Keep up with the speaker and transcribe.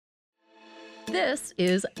This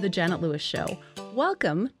is The Janet Lewis Show.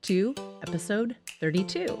 Welcome to episode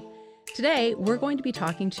 32. Today, we're going to be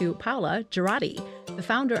talking to Paola Girotti, the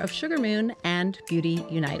founder of Sugar Moon and Beauty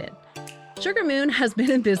United. Sugar Moon has been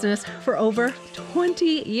in business for over 20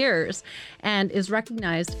 years and is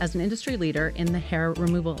recognized as an industry leader in the hair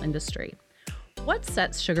removal industry. What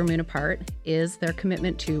sets Sugar Moon apart is their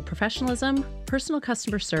commitment to professionalism, personal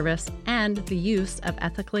customer service, and the use of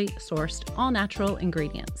ethically sourced all-natural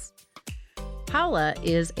ingredients. Paola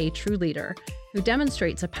is a true leader who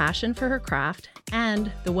demonstrates a passion for her craft and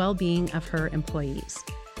the well-being of her employees.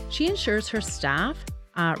 She ensures her staff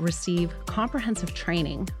receive comprehensive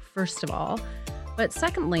training, first of all, but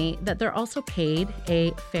secondly, that they're also paid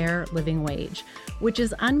a fair living wage, which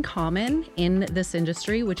is uncommon in this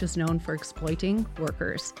industry, which is known for exploiting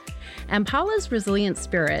workers. And Paola's resilient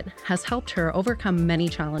spirit has helped her overcome many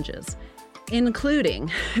challenges, including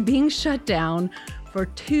being shut down for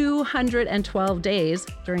 212 days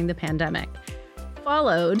during the pandemic,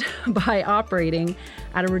 followed by operating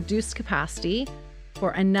at a reduced capacity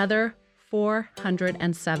for another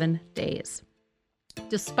 407 days.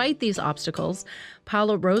 Despite these obstacles,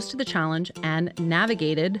 Paola rose to the challenge and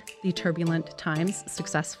navigated the turbulent times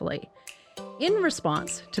successfully. In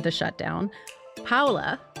response to the shutdown,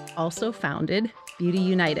 Paola also founded Beauty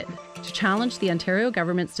United to challenge the Ontario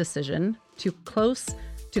government's decision to close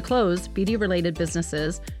beauty-related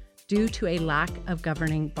businesses due to a lack of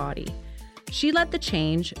governing body. She led the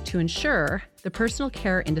change to ensure the personal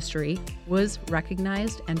care industry was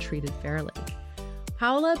recognized and treated fairly.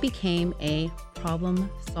 Paola became a problem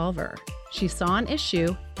solver. She saw an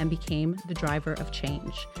issue and became the driver of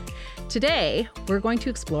change. Today, we're going to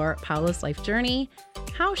explore Paola's life journey,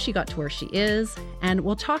 how she got to where she is, and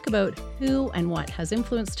we'll talk about who and what has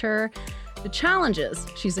influenced her, the challenges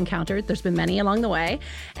she's encountered, there's been many along the way,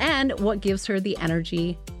 and what gives her the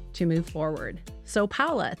energy to move forward. So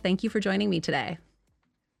Paola, thank you for joining me today.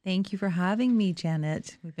 Thank you for having me,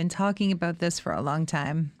 Janet. We've been talking about this for a long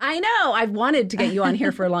time. I know. I've wanted to get you on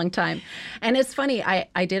here for a long time. And it's funny,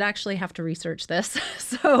 I did actually have to research this.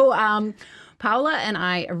 So Paola and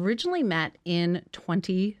I originally met in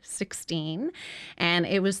 2016, and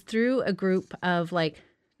it was through a group of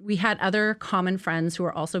we had other common friends who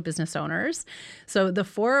were also business owners. So the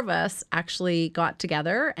four of us actually got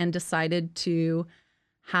together and decided to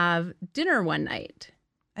have dinner one night.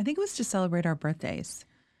 I think it was to celebrate our birthdays.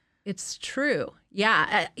 It's true.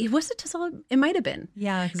 Yeah. Was it to celebrate? It might have been.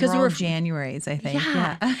 Yeah, because we were Januaries, I think.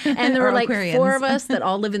 Yeah. And there were Aquarians. Four of us that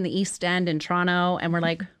all live in the East End in Toronto. And we're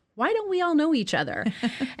like, why don't we all know each other?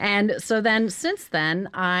 And so then since then,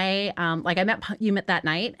 you met that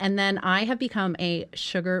night. And then I have become a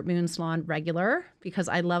Sugar Moon Salon regular because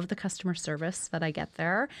I love the customer service that I get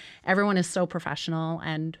there. Everyone is so professional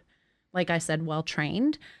and, like I said,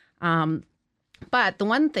 well-trained. But the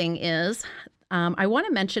one thing is, I want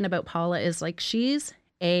to mention about Paola is she's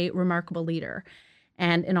a remarkable leader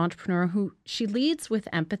and an entrepreneur who she leads with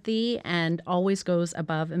empathy and always goes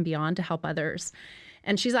above and beyond to help others.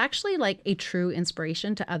 And she's actually a true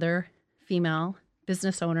inspiration to other female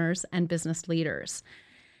business owners and business leaders.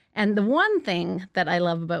 And the one thing that I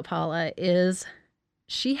love about Paola is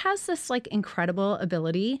she has this incredible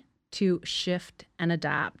ability to shift and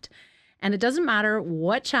adapt. And it doesn't matter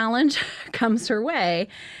what challenge comes her way.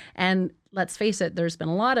 And let's face it, there's been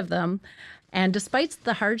a lot of them. And despite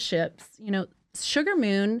the hardships, Sugar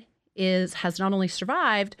Moon has not only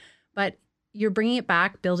survived, but you're bringing it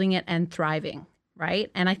back, building it, and thriving,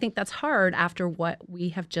 right? And I think that's hard after what we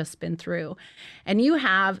have just been through. And you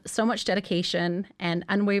have so much dedication and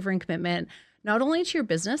unwavering commitment, not only to your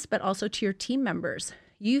business, but also to your team members.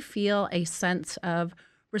 You feel a sense of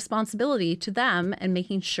responsibility to them and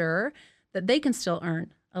making sure that they can still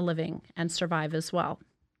earn a living and survive as well.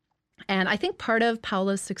 And I think part of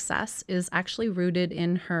Paola's success is actually rooted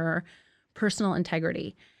in her personal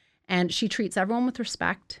integrity. And she treats everyone with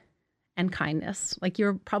respect and kindness.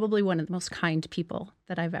 You're probably one of the most kind people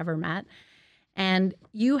that I've ever met. And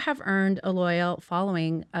you have earned a loyal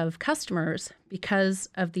following of customers because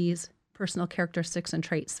of these personal characteristics and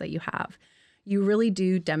traits that you have. You really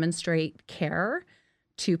do demonstrate care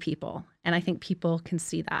to people. And I think people can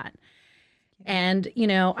see that. And,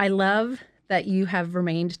 I love that you have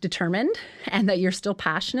remained determined and that you're still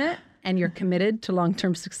passionate and you're committed to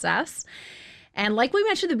long-term success. And like we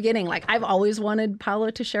mentioned at the beginning, I've always wanted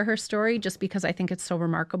Paola to share her story just because I think it's so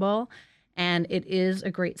remarkable. And it is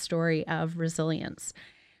a great story of resilience.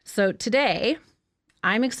 So today,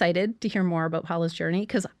 I'm excited to hear more about Paola's journey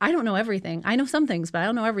because I don't know everything. I know some things, but I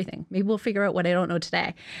don't know everything. Maybe we'll figure out what I don't know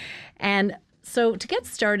today. And so to get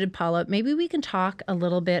started, Paola, maybe we can talk a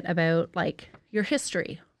little bit about your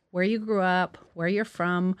history. where you grew up, where you're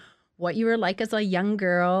from, what you were like as a young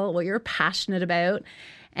girl, what you're passionate about.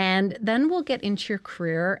 And then we'll get into your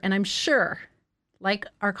career. And I'm sure, like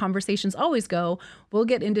our conversations always go, we'll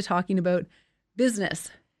get into talking about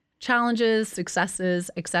business, challenges,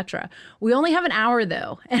 successes, etc. We only have an hour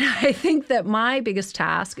though. And I think that my biggest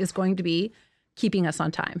task is going to be keeping us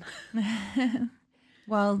on time.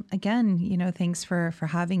 Well, again, thanks for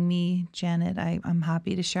having me, Janet. I'm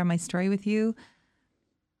happy to share my story with you.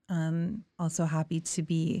 Also happy to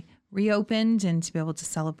be reopened and to be able to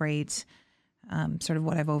celebrate sort of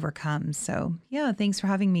what I've overcome. So yeah, thanks for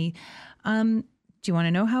having me. Do you want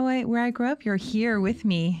to know where I grew up? You're here with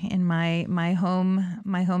me in my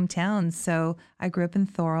hometown. So I grew up in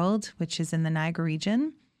Thorold, which is in the Niagara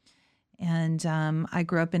region. And I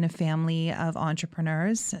grew up in a family of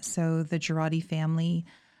entrepreneurs. So the Girotti family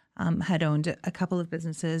had owned a couple of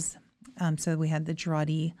businesses. So we had the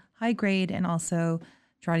Girotti High Grade and also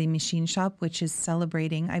Girotti Machine Shop, which is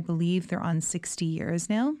celebrating, I believe they're on 60 years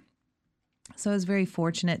now. So I was very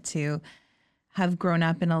fortunate to have grown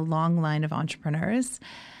up in a long line of entrepreneurs.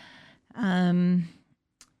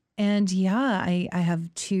 And yeah, I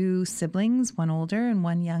have two siblings, one older and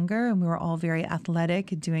one younger, and we were all very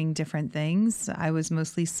athletic, doing different things. I was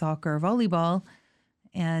mostly soccer, volleyball,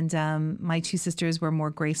 and my two sisters were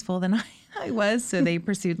more graceful than I was, so they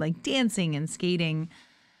pursued like dancing and skating.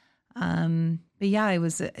 But yeah,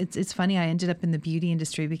 it's funny, I ended up in the beauty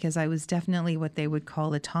industry because I was definitely what they would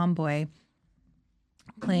call a tomboy,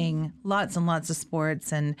 playing lots and lots of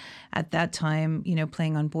sports. And at that time,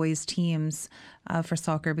 playing on boys' teams for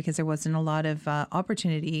soccer because there wasn't a lot of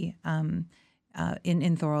opportunity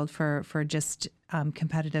in Thorold for just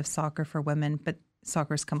competitive soccer for women. But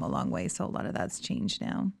soccer's come a long way, so a lot of that's changed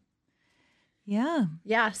now. Yeah.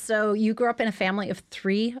 Yeah. So you grew up in a family of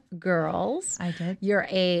 3 girls. I did. You're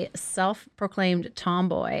a self-proclaimed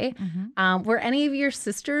tomboy. Mm-hmm. Were any of your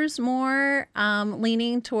sisters more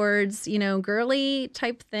leaning towards, girly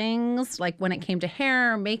type things, like when it came to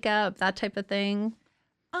hair, makeup, that type of thing?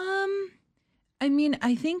 I mean,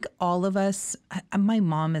 I think all of us, my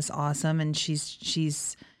mom is awesome and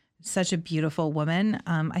she's such a beautiful woman.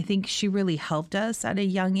 I think she really helped us at a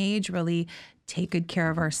young age, really take good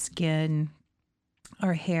care of our skin,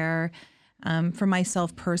 our hair. For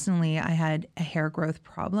myself personally, I had a hair growth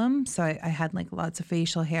problem. So I had like lots of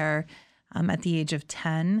facial hair at the age of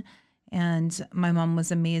 10. And my mom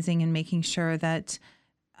was amazing in making sure that,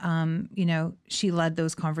 she led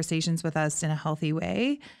those conversations with us in a healthy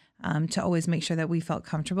way to always make sure that we felt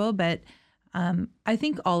comfortable. But I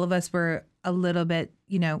think all of us were a little bit,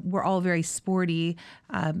 we're all very sporty,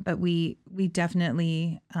 but we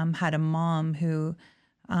definitely had a mom who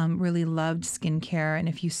really loved skincare. And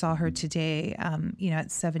if you saw her today,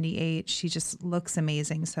 at 78, she just looks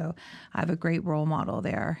amazing. So I have a great role model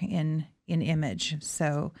there in image.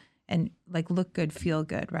 So, and like look good, feel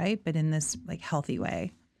good, right? But in this like healthy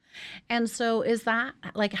way. And so is that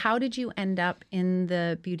like, how did you end up in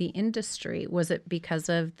the beauty industry? Was it because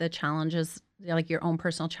of the challenges, like your own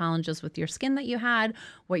personal challenges with your skin that you had,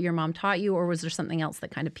 what your mom taught you, or was there something else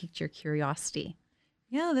that kind of piqued your curiosity?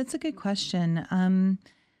 Yeah, that's a good question.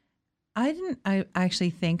 I actually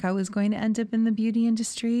think I was going to end up in the beauty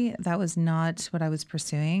industry. That was not what I was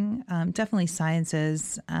pursuing. Definitely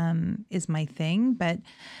sciences is my thing. But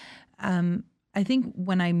I think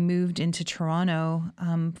when I moved into Toronto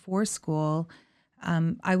for school,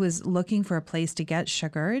 I was looking for a place to get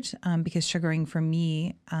sugared because sugaring for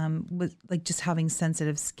me was like just having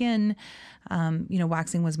sensitive skin.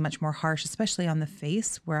 Waxing was much more harsh, especially on the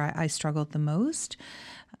face where I struggled the most.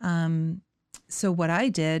 So what I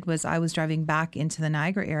did was I was driving back into the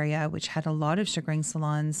Niagara area, which had a lot of sugaring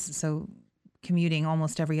salons, so commuting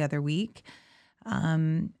almost every other week.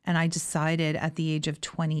 And I decided at the age of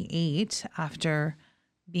 28, after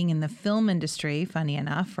being in the film industry, funny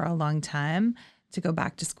enough, for a long time, to go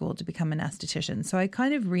back to school to become an esthetician. So I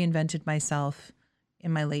kind of reinvented myself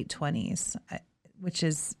in my late 20s, which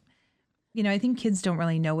is, I think kids don't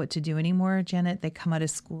really know what to do anymore, Janet. They come out of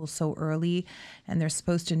school so early and they're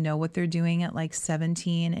supposed to know what they're doing at like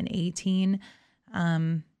 17 and 18.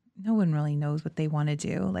 No one really knows what they want to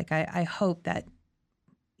do. Like, I hope that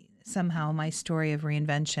somehow my story of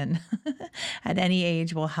reinvention at any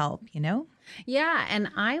age will help, Yeah. And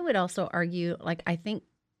I would also argue, like, I think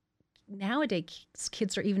nowadays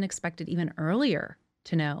kids are even expected even earlier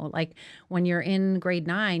to know. Like when you're in grade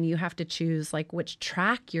 9, you have to choose like which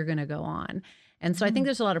track you're going to go on. And so I think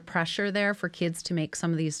there's a lot of pressure there for kids to make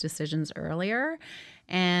some of these decisions earlier.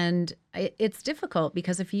 And it's difficult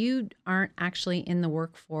because if you aren't actually in the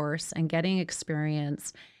workforce and getting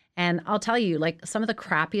experience And I'll tell you, like some of the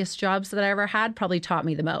crappiest jobs that I ever had probably taught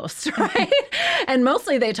me the most, right? And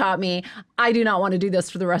mostly they taught me, I do not want to do this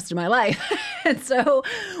for the rest of my life. And so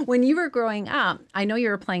when you were growing up, I know you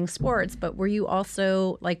were playing sports, but were you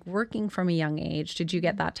also like working from a young age? Did you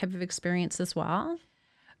get that type of experience as well?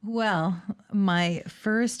 Well, my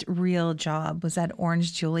first real job was at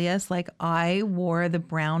Orange Julius. Like I wore the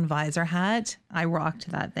brown visor hat. I rocked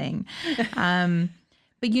that thing.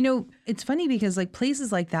 But you know, it's funny because like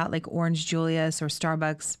places like that, like Orange Julius or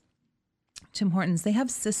Starbucks, Tim Hortons, they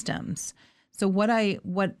have systems. So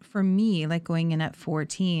what for me, like going in at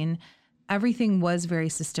 14, everything was very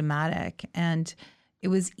systematic and it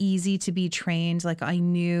was easy to be trained. Like I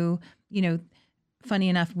knew, you know, funny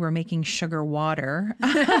enough, we're making sugar water.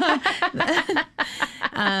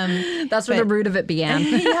 That's where the root of it began.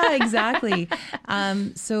 Yeah, exactly.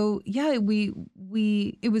 So yeah, it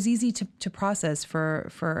was easy to process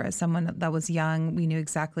for someone that was young. We knew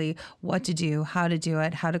exactly what to do, how to do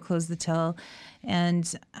it, how to close the till.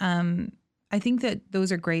 And I think that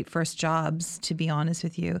those are great first jobs, to be honest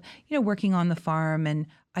with you. You know, working on the farm, and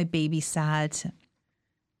I babysat.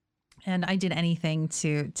 And I did anything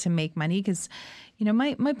to make money because, you know,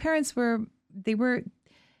 my parents were, you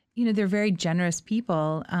know, they're very generous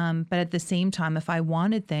people. But at the same time, if I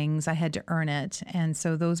wanted things, I had to earn it. And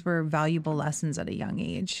so those were valuable lessons at a young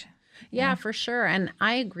age. Yeah, for sure. And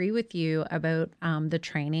I agree with you about the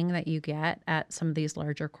training that you get at some of these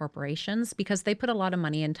larger corporations because they put a lot of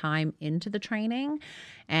money and time into the training.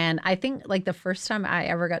 And I think like the first time I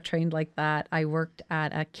ever got trained like that, I worked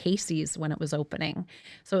at a Casey's when it was opening.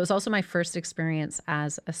 So it was also my first experience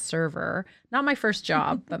as a server, not my first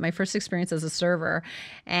job, but my first experience as a server.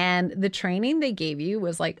 And the training they gave you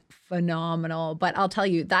was like phenomenal. But I'll tell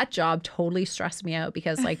you, that job totally stressed me out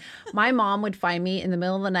because like my mom would find me in the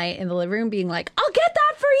middle of the night in the living room being like, I'll get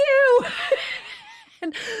that for you.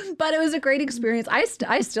 But it was a great experience.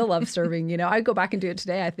 I still love serving, you know, I go back and do it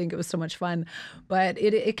today. I think it was so much fun, but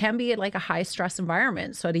it can be like a high stress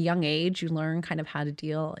environment. So at a young age, you learn kind of how to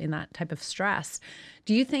deal in that type of stress.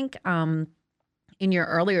 Do you think in your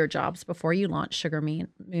earlier jobs before you launched Sugar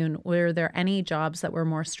Moon, were there any jobs that were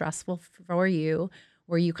more stressful for you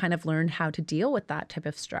where you kind of learned how to deal with that type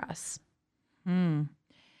of stress?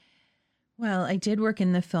 Well, I did work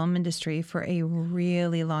in the film industry for a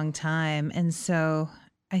really long time. And so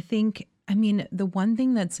I think, I mean, the one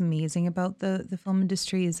thing that's amazing about the film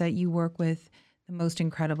industry is that you work with the most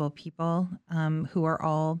incredible people who are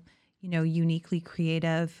all, you know, uniquely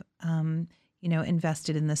creative, you know,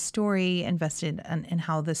 invested in the story, invested in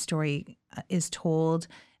how the story is told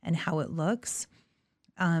and how it looks.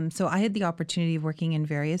 So I had the opportunity of working in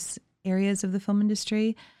various areas of the film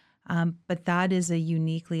industry. But that is a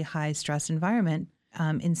uniquely high stress environment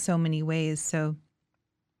in so many ways. So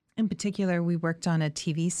in particular, we worked on a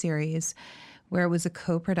TV series where it was a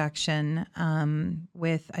co-production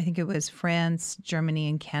with, I think it was France, Germany,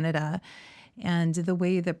 and Canada. And the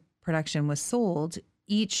way the production was sold,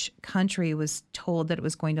 each country was told that it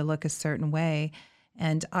was going to look a certain way.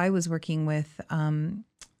 And I was working as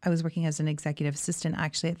an executive assistant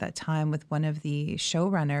actually at that time with one of the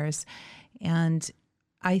showrunners. And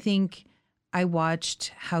I think I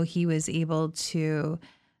watched how he was able to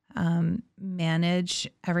manage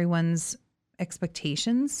everyone's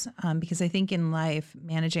expectations because I think in life,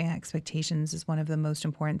 managing expectations is one of the most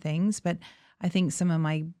important things. But I think some of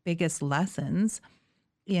my biggest lessons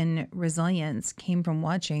in resilience came from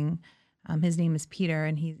watching. His name is Peter,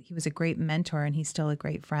 and he was a great mentor, and he's still a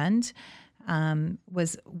great friend.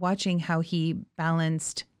 Was watching how he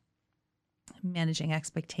balanced managing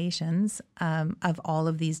expectations of all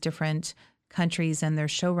of these different countries and their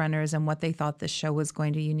showrunners and what they thought the show was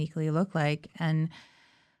going to uniquely look like. And,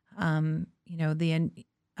 you know, the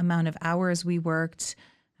amount of hours we worked,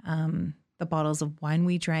 the bottles of wine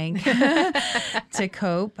we drank to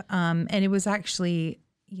cope. And it was actually,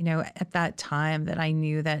 you know, at that time that I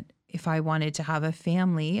knew that if I wanted to have a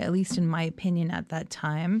family, at least in my opinion at that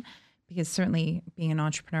time, because certainly being an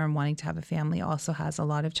entrepreneur and wanting to have a family also has a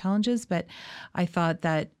lot of challenges. But I thought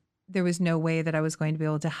that there was no way that I was going to be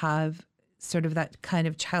able to have sort of that kind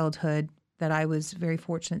of childhood that I was very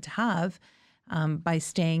fortunate to have by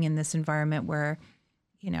staying in this environment where,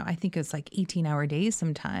 you know, I think it was like 18-hour days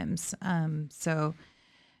sometimes. So,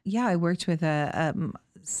 yeah, I worked with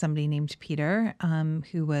somebody named Peter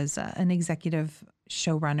who was an executive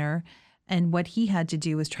showrunner. And what he had to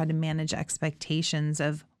do was try to manage expectations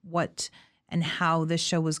of what and how this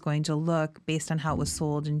show was going to look based on how it was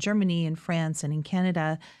sold in Germany and France and in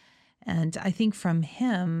Canada. And I think from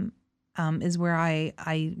him is where I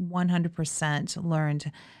 100%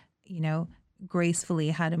 learned, you know, gracefully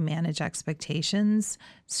how to manage expectations,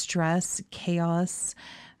 stress, chaos,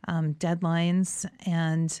 deadlines,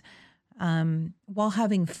 and while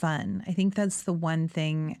having fun. I think that's the one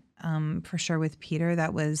thing for sure with Peter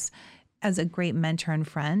that was, as a great mentor and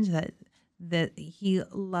friend, that he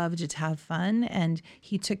loved to have fun, and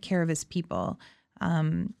he took care of his people.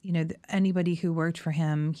 Anybody who worked for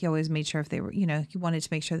him, he always made sure if they were, he wanted to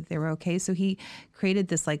make sure that they were okay. So he created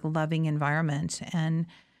this like loving environment. And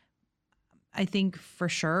I think for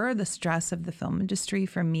sure the stress of the film industry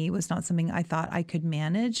for me was not something I thought I could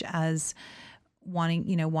manage as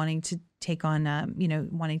wanting to take on,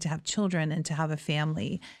 wanting to have children and to have a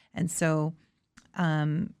family. And so,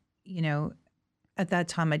 at that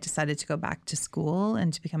time, I decided to go back to school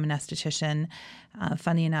and to become an esthetician.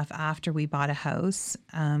 Funny enough, after we bought a house,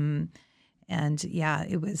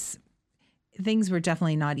 things were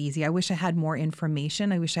definitely not easy. I wish I had more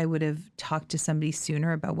information. I wish I would have talked to somebody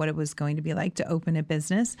sooner about what it was going to be like to open a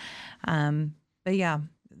business. But yeah,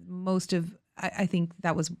 I think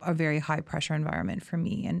that was a very high pressure environment for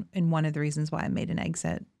me, and one of the reasons why I made an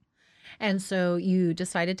exit. And so you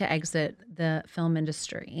decided to exit the film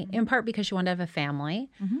industry, in part because you wanted to have a family.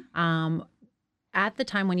 At the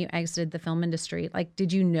time when you exited the film industry, like,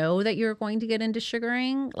 did you know that you were going to get into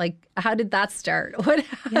sugaring? Like, how did that start?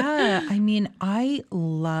 Yeah, I mean, I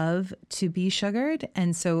love to be sugared.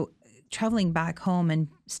 And so traveling back home and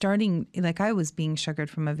starting, like, I was being sugared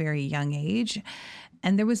from a very young age,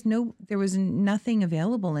 and there was nothing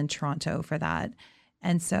available in Toronto for that.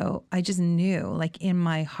 And so I just knew, like, in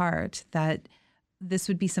my heart, that this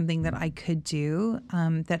would be something that I could do.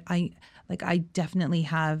 That I definitely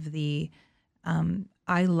have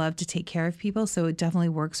I love to take care of people. So it definitely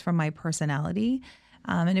works for my personality.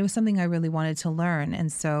 And it was something I really wanted to learn.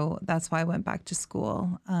 And so that's why I went back to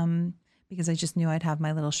school, because I just knew I'd have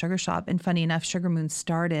my little sugar shop. And funny enough, Sugar Moon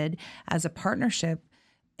started as a partnership.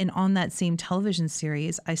 And on that same television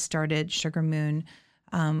series, I started Sugar Moon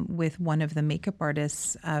with one of the makeup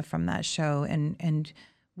artists from that show. And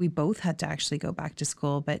we both had to actually go back to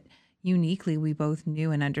school. But uniquely, we both knew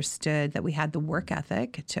and understood that we had the work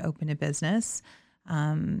ethic to open a business.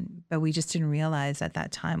 But we just didn't realize at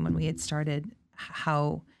that time when we had started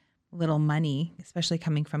how little money, especially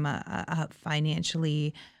coming from a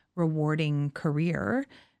financially rewarding career,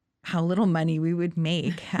 how little money we would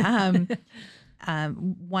make.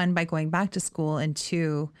 One, by going back to school, and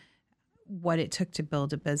two, what it took to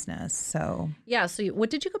build a business. So yeah. So what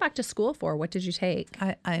did you go back to school for? What did you take?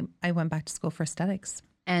 I went back to school for aesthetics.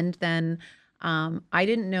 And then I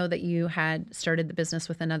didn't know that you had started the business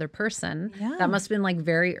with another person. Yeah. That must have been like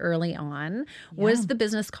very early on. Yeah. Was the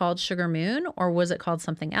business called Sugar Moon, or was it called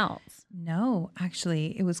something else? No,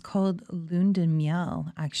 actually, it was called Lune de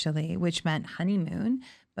Miel, actually, which meant honeymoon.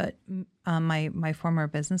 But my former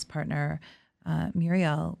business partner,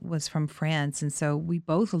 Muriel, was from France, and so we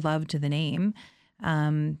both loved the name.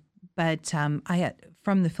 But I had,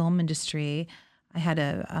 from the film industry, I had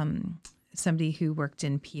somebody who worked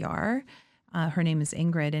in PR. Her name is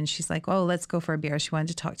Ingrid, and she's like, "Oh, let's go for a beer." She wanted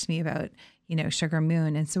to talk to me about, Sugar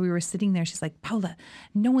Moon. And so we were sitting there. She's like, "Paola,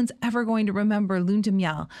 no one's ever going to remember Lune de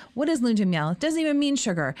Miel. What is Lune de Miel? It doesn't even mean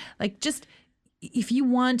sugar. Like, just if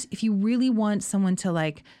you really want someone to,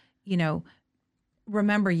 like,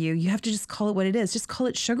 remember you have to just call it what it is. Just call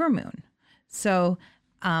it Sugar Moon." So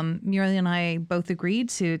Muriel and I both agreed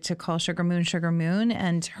to call Sugar Moon,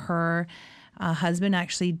 and her husband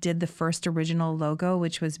actually did the first original logo,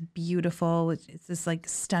 which was beautiful. It's this like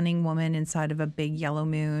stunning woman inside of a big yellow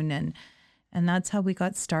moon, and that's how we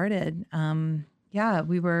got started.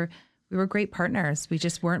 We were great partners. We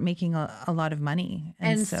just weren't making a lot of money.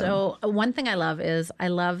 And so one thing I love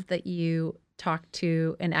that you talked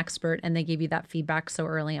to an expert and they gave you that feedback so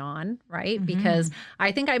early on, right? Mm-hmm. Because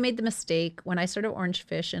I think I made the mistake when I started Orange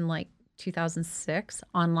Fish in like 2006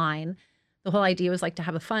 online. The whole idea was like to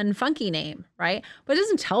have a fun, funky name, right? But it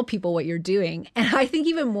doesn't tell people what you're doing. And I think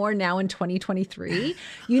even more now in 2023,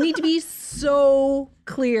 you need to be so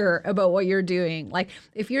clear about what you're doing. Like,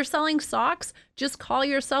 if you're selling socks, just call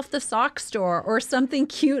yourself the sock store, or something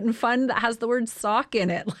cute and fun that has the word sock in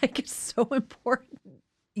it. Like, it's so important.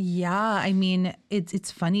 Yeah, I mean, it's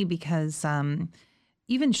funny because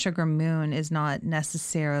even Sugar Moon is not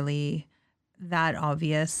necessarily that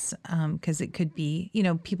obvious, because it could be,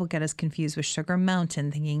 people get us confused with Sugar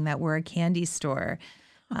Mountain, thinking that we're a candy store.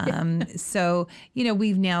 So,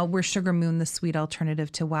 we're Sugar Moon, the sweet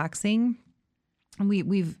alternative to waxing. And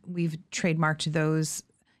we've trademarked those,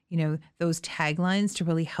 those taglines to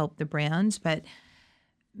really help the brand. But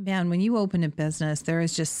man, when you open a business, there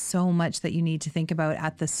is just so much that you need to think about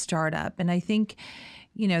at the startup. And I think,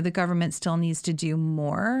 the government still needs to do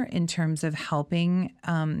more in terms of helping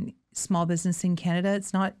small business in Canada.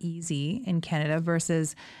 It's not easy in Canada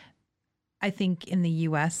versus I think in the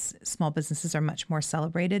US, small businesses are much more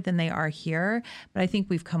celebrated than they are here. But I think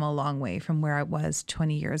we've come a long way from where I was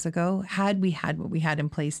 20 years ago. Had we had what we had in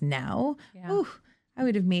place now, I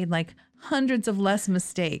would have made like hundreds of less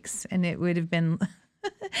mistakes, and it would have been,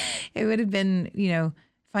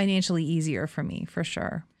 financially easier for me for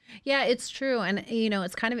sure. Yeah, it's true. And,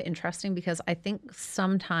 it's kind of interesting because I think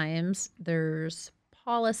sometimes there's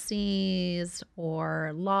policies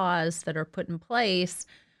or laws that are put in place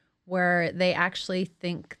where they actually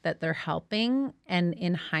think that they're helping, and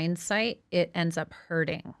in hindsight, it ends up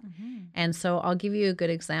hurting. And so I'll give you a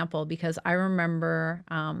good example because I remember,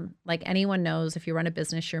 like anyone knows, if you run a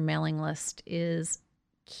business, your mailing list is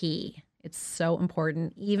key. It's so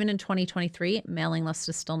important. Even in 2023, mailing list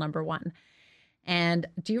is still number one. And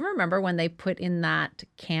do you remember when they put in that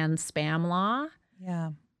canned spam law?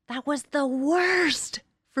 Yeah. That was the worst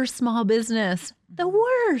for small business, the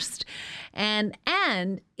worst. And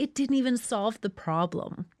it didn't even solve the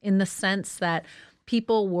problem in the sense that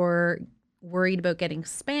people were worried about getting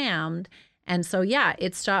spammed. And so, yeah,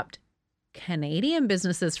 it stopped Canadian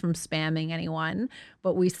businesses from spamming anyone,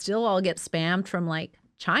 but we still all get spammed from like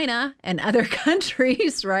China and other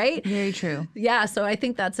countries, right? Very true. Yeah. So I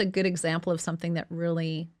think that's a good example of something that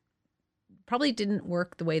really probably didn't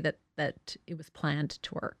work the way that it was planned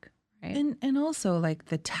to work. Right. And also like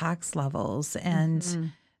the tax levels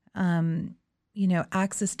and,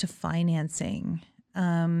 access to financing.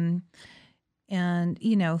 And,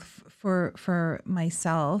 for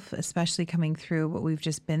myself, especially coming through what we've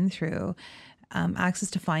just been through, access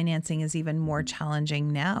to financing is even more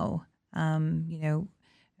challenging now,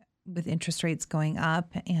 with interest rates going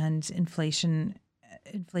up and inflationary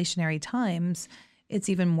times, it's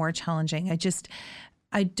even more challenging. I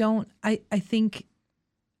think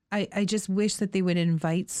I just wish that they would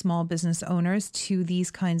invite small business owners to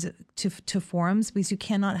these kinds of to forums, because you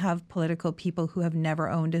cannot have political people who have never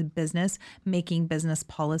owned a business making business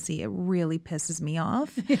policy. It really pisses me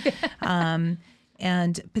off.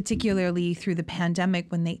 And particularly through the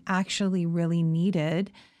pandemic, when they actually really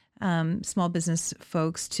needed small business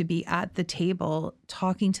folks to be at the table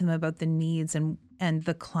talking to them about the needs and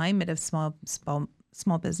the climate of small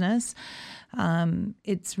business.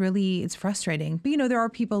 It's frustrating. But, there are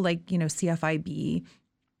people like, CFIB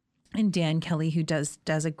and Dan Kelly, who does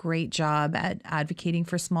a great job at advocating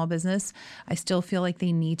for small business. I still feel like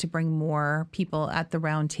they need to bring more people at the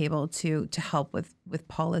round table to help with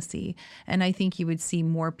policy. And I think you would see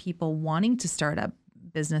more people wanting to start up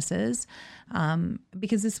businesses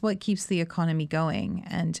because it's what keeps the economy going.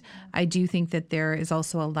 And I do think that there is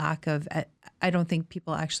also a lack of, I don't think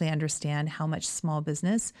people actually understand how much small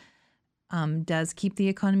business does keep the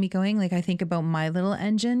economy going. Like I think about my little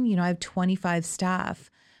engine, I have 25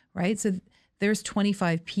 staff, right? So there's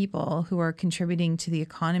 25 people who are contributing to the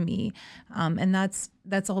economy. And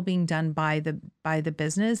that's all being done by the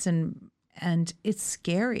business. And it's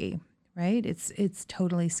scary, right? It's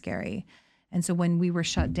totally scary. And so when we were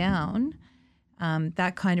shut down,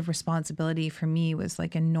 that kind of responsibility for me was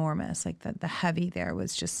like enormous. Like the heavy there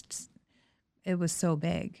was just, it was so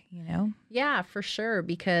big, Yeah, for sure.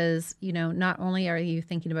 Because, not only are you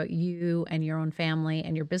thinking about you and your own family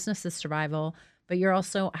and your business's survival, but you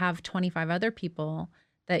also have 25 other people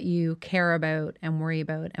that you care about and worry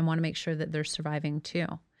about and want to make sure that they're surviving too.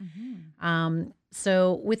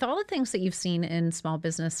 So with all the things that you've seen in small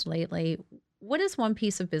business lately, what is one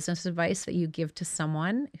piece of business advice that you give to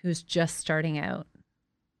someone who's just starting out?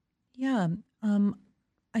 Yeah.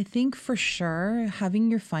 I think for sure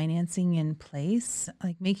having your financing in place,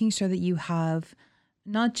 like making sure that you have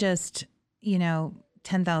not just,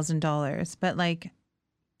 $10,000, but like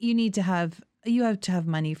you have to have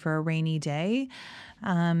money for a rainy day,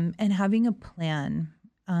 and having a plan,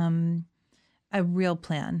 a real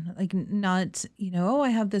plan, like not, I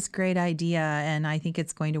have this great idea and I think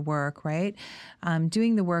it's going to work, right?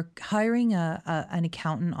 Doing the work, hiring an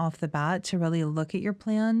accountant off the bat to really look at your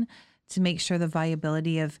plan, to make sure the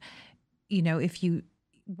viability of,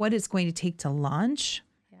 what it's going to take to launch,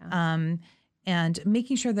 and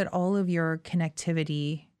making sure that all of your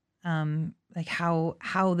connectivity, like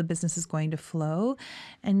how the business is going to flow,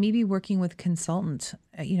 and maybe working with a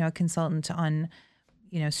consultant on,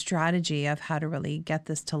 strategy of how to really get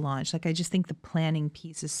this to launch. Like, I just think the planning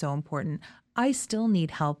piece is so important. I still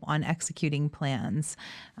need help on executing plans.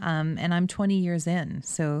 And I'm 20 years in.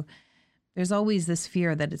 So there's always this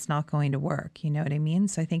fear that it's not going to work. You know what I mean?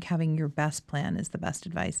 So I think having your best plan is the best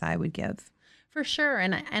advice I would give. For sure.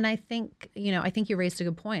 And I think, I think you raised a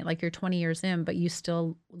good point. Like, you're 20 years in, but you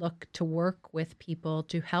still look to work with people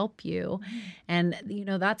to help you. And,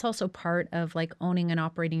 that's also part of like owning and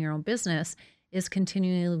operating your own business, is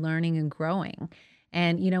continually learning and growing.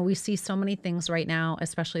 And, we see so many things right now,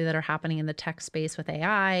 especially that are happening in the tech space with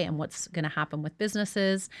AI and what's going to happen with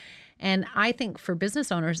businesses. And I think for business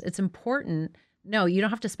owners, it's important. No, you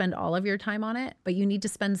don't have to spend all of your time on it, but you need to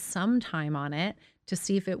spend some time on it to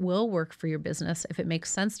see if it will work for your business, if it makes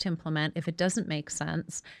sense to implement, if it doesn't make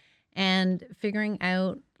sense, and figuring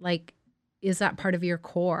out, like, is that part of your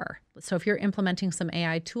core? So if you're implementing some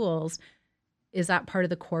AI tools, is that part of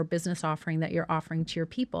the core business offering that you're offering to your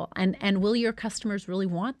people? And will your customers really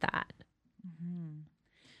want that? Mm-hmm.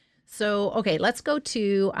 So, okay, let's go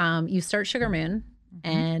to, you start Sugar Moon. Mm-hmm.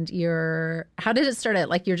 And how did it start out?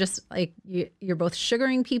 Like, you're just like, you're both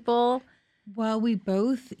sugaring people. Well, we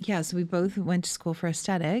both went to school for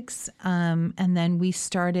aesthetics. And then we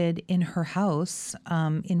started in her house,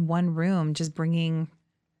 in one room, just bringing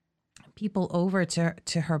people over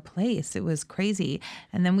to her place. It was crazy.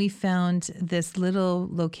 And then we found this little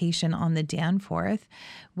location on the Danforth,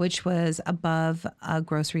 which was above a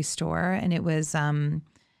grocery store. And it was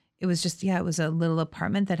just, it was a little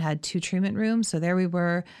apartment that had 2 treatment rooms. So there we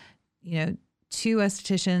were, 2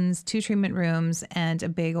 estheticians, 2 treatment rooms, and a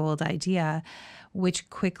big old idea, which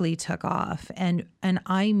quickly took off. And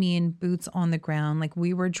I mean, boots on the ground. Like,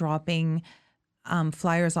 we were dropping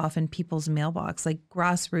flyers off in people's mailbox, like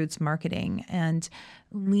grassroots marketing, and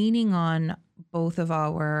leaning on both of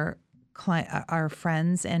our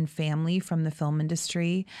friends and family from the film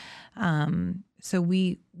industry. So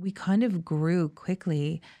we kind of grew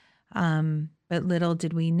quickly. But little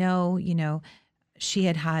did we know, she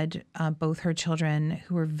had both her children,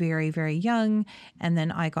 who were very, very young. And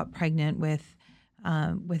then I got pregnant with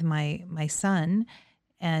my son,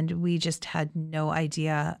 and we just had no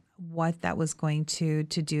idea what that was going to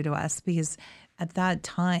do to us, because at that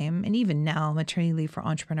time, and even now, maternity leave for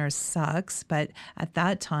entrepreneurs sucks, but at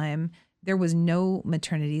that time there was no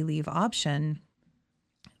maternity leave option,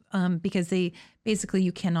 because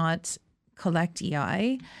you cannot collect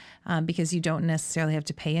EI, because you don't necessarily have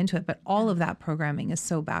to pay into it. But all of that programming is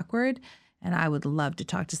so backward, and I would love to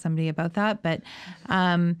talk to somebody about that. But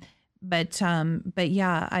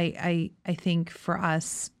yeah, I think for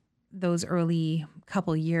us, those early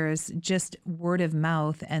couple years, just word of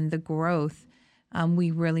mouth and the growth,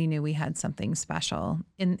 we really knew we had something special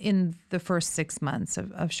in the first 6 months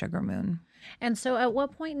of Sugar Moon. And so at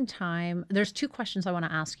what point in time, there's 2 questions I want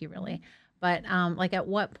to ask you, really, but like, at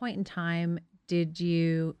what point in time did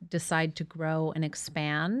you decide to grow and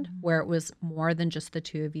expand, where it was more than just the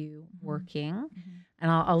 2 of you working? Mm-hmm. And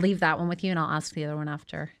I'll leave that one with you, and I'll ask the other one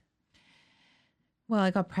after. Well, I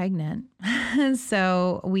got pregnant,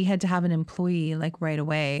 so we had to have an employee like right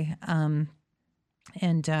away, and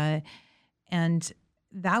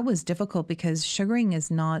that was difficult because sugaring is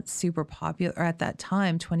not super popular, or at that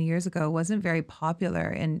time, 20 years ago, wasn't very popular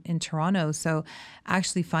in Toronto. So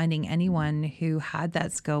actually finding anyone who had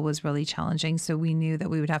that skill was really challenging. So we knew that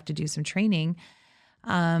we would have to do some training,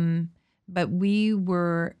 but we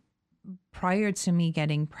were. Prior to me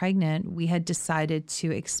getting pregnant, we had decided to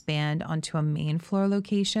expand onto a main floor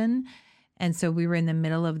location. And so we were in the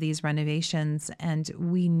middle of these renovations, and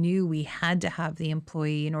we knew we had to have the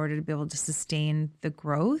employee in order to be able to sustain the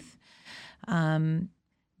growth.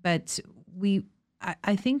 But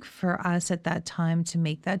I think for us at that time to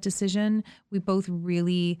make that decision, we both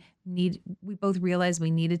realized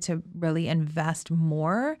we needed to really invest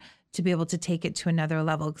more to be able to take it to another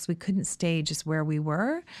level, because we couldn't stay just where we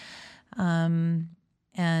were.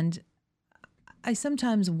 And I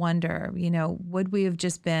sometimes wonder, would we have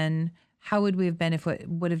just been, how would we have been if it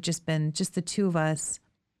would have just been just the 2 of us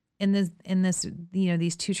in this,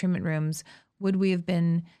 these 2 treatment rooms? Would we have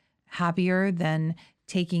been happier than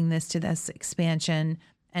taking this to this expansion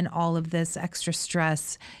and all of this extra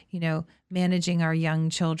stress, managing our young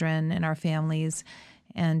children and our families?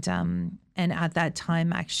 And at that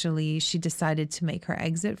time, actually, she decided to make her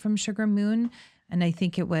exit from Sugar Moon. And I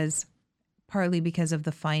think it was partly because of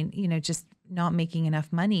the just not making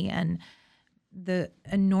enough money and the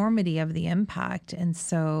enormity of the impact. And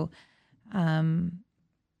so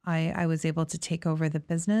I was able to take over the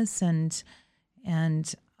business, and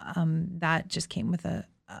that just came with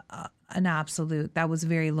an absolute, that was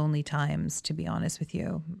very lonely times, to be honest with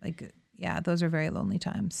you. Like, yeah, those are very lonely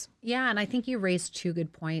times. Yeah. And I think you raised 2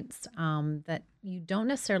 good points that you don't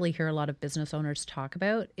necessarily hear a lot of business owners talk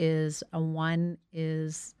about. One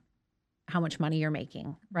is how much money you're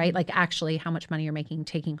making, right? Like actually how much money you're making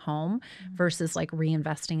taking home versus like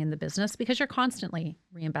reinvesting in the business, because you're constantly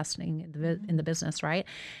reinvesting in the business, right?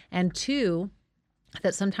 And two,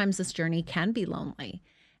 that sometimes this journey can be lonely.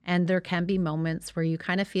 And there can be moments where you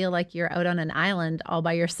kind of feel like you're out on an island all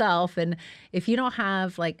by yourself. And if you don't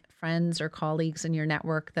have like friends or colleagues in your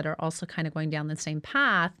network that are also kind of going down the same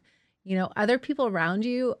path, you know, other people around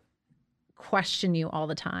you question you all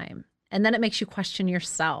the time. And then it makes you question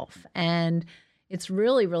yourself. And it's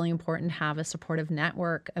really, really important to have a supportive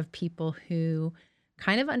network of people who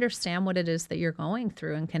kind of understand what it is that you're going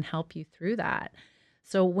through and can help you through that.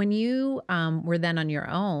 So when you were then on your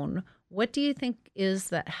own, what do you think is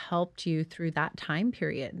that helped you through that time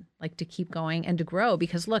period, like to keep going and to grow?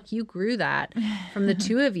 Because look, you grew that from the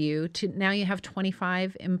two of you to now you have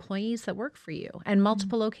 25 employees that work for you and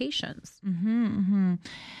multiple locations.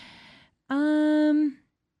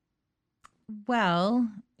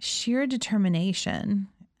 Well, sheer determination.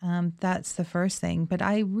 That's the first thing. But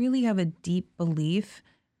I really have a deep belief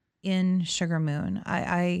in Sugar Moon.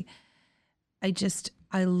 I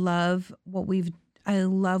love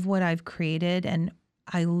what I've created, and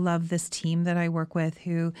I love this team that I work with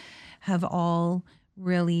who have all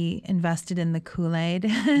really invested in the Kool-Aid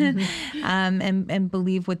and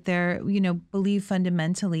believe what they're, believe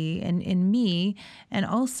fundamentally in me, and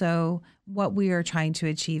also what we are trying to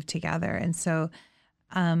achieve together. And so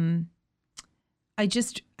I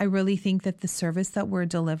really think that the service that we're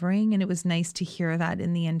delivering, and it was nice to hear that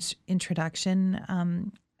in the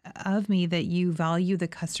introduction of me, that you value the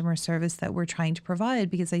customer service that we're trying to provide,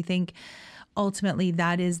 because I think ultimately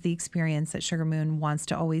that is the experience that Sugar Moon wants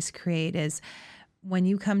to always create. Is when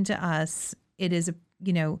you come to us, it is a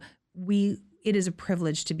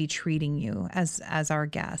privilege to be treating you as our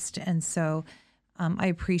guest. And so I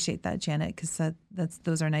appreciate that, Janet, because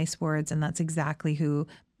those are nice words, and that's exactly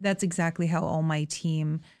how all my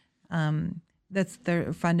team, that's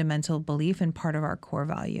their fundamental belief and part of our core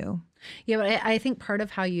value. Yeah, but I think part of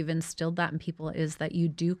how you've instilled that in people is that you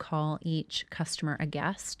do call each customer a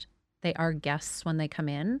guest. They are guests when they come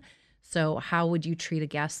in. So how would you treat a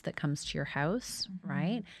guest that comes to your house,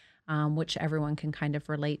 right? Which everyone can kind of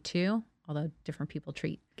relate to, although different people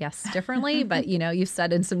treat guests differently. But, you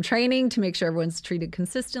set in some training to make sure everyone's treated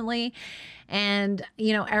consistently. And,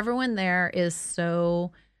 everyone there is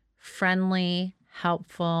so friendly,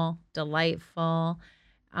 helpful, delightful.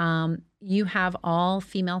 You have all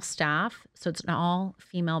female staff, so it's an all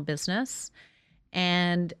female business.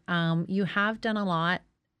 And you have done a lot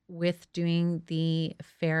with doing the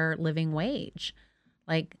fair living wage.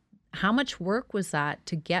 Like, how much work was that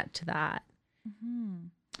to get to that?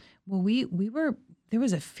 Well, there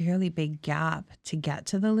was a fairly big gap to get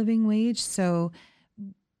to the living wage. So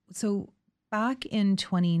back in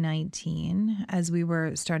 2019, as we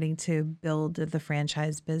were starting to build the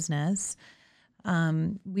franchise business,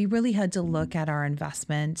 we really had to look at our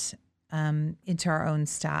investment into our own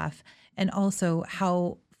staff, and also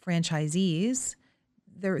how franchisees,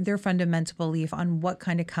 their fundamental belief on what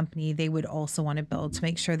kind of company they would also want to build, to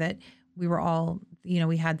make sure that we were all,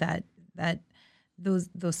 we had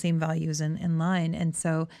those same values in line. And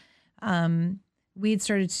so we had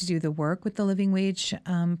started to do the work with the living wage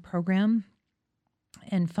program.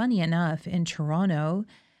 And funny enough, in Toronto,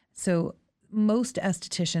 so most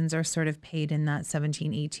estheticians are sort of paid in that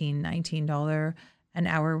 $17, $18, $19 an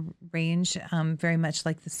hour range, very much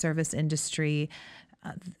like the service industry.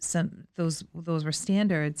 Those were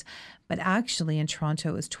standards, but actually in Toronto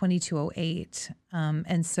it was $22.08,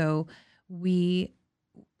 and so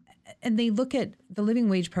they look at the living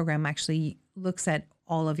wage program. Actually looks at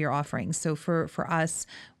all of your offerings. So for us,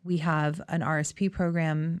 we have an RSP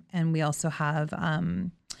program, and we also have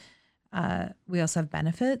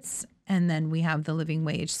benefits, and then we have the living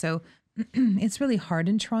wage. So it's really hard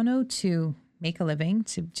in Toronto to make a living,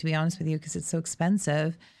 to be honest with you, because it's so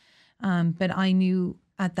expensive. But I knew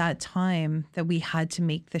at that time that we had to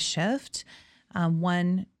make the shift.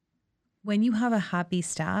 When you have a happy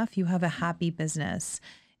staff, you have a happy business.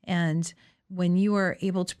 And when you are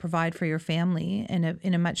able to provide for your family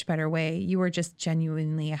in a much better way, you are just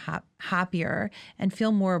genuinely happier and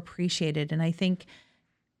feel more appreciated. And I think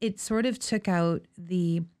it sort of took out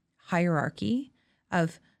the hierarchy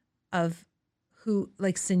of who,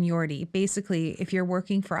 like, seniority. Basically, if you're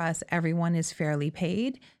working for us, everyone is fairly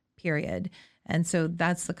paid, period. And so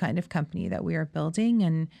that's the kind of company that we are building,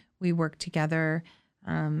 and we work together,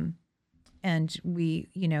 and we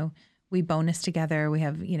bonus together. We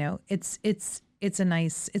have,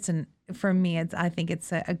 for me, I think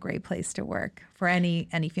it's a great place to work for any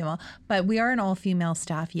female. But we are an all-female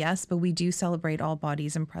staff, yes, but we do celebrate all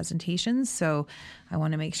bodies and presentations. So I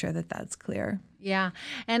want to make sure that that's clear. Yeah.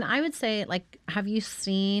 And I would say, like, have you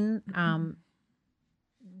seen,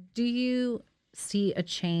 do you see a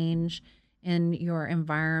change in your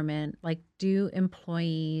environment? Like, do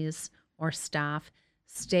employees or staff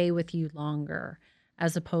stay with you longer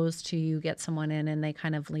as opposed to you get someone in and they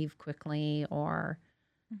kind of leave quickly? Or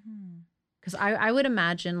because I would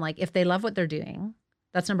imagine, like, if they love what they're doing,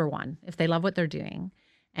 that's number one. If they love what they're doing,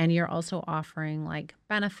 and you're also offering like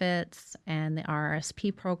benefits and the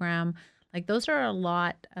RSP program, like those are a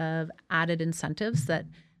lot of added incentives that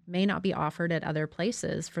may not be offered at other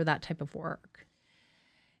places for that type of work.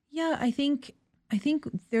 Yeah, I think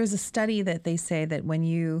there's a study that they say that when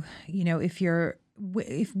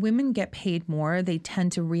if women get paid more, they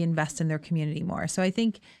tend to reinvest in their community more. So I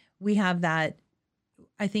think we have that.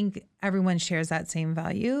 I think everyone shares that same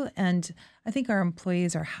value, and I think our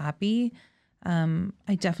employees are happy. I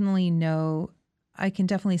can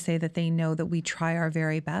definitely say that they know that we try our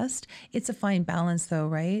very best. It's a fine balance though,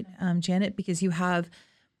 right, Janet? Because you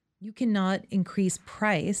cannot increase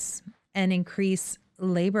price and increase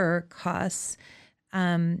labor costs.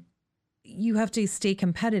 You have to stay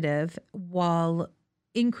competitive while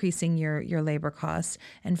increasing your labor costs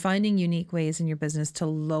and finding unique ways in your business to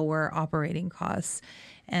lower operating costs.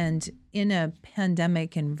 And in a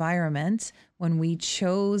pandemic environment, when we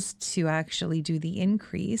chose to actually do the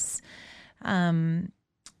increase, we're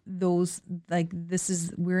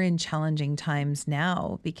in challenging times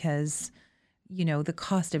now because, the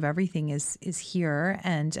cost of everything is here.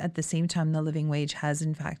 And at the same time, the living wage has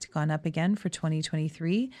in fact gone up again for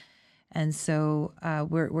 2023. And so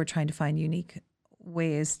we're trying to find unique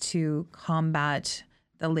ways to combat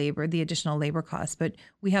the additional labor costs. But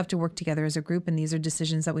we have to work together as a group, and these are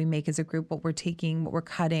decisions that we make as a group, what we're taking, what we're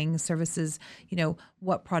cutting, services,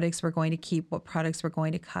 what products we're going to keep, what products we're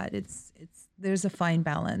going to cut. There's a fine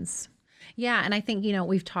balance. Yeah. And I think,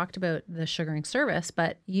 we've talked about the sugaring service,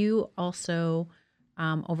 but you also,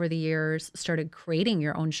 over the years, started creating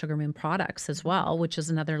your own Sugar Moon products as well, which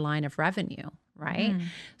is another line of revenue, right?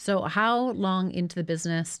 So how long into the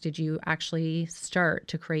business did you actually start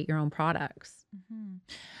to create your own products?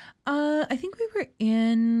 I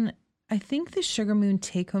think the Sugar Moon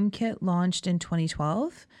take-home kit launched in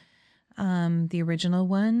 2012. The original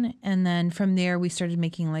one. And then from there, we started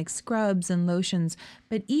making like scrubs and lotions.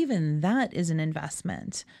 But even that is an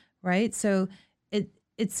investment, right? So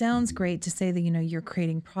it sounds great to say that, you're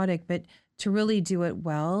creating product, but to really do it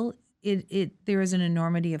well, there is an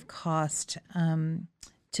enormity of cost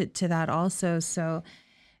to that also. So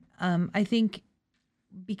I think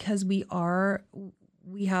because we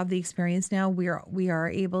have the experience now, we are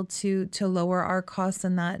able to lower our costs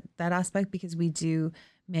in that aspect because we do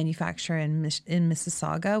manufacture in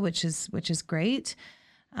Mississauga, which is great.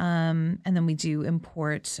 And then we do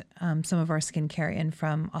import some of our skincare in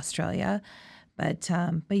from Australia. But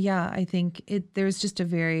yeah, I think there's just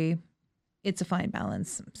it's a fine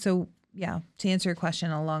balance. So yeah, to answer your question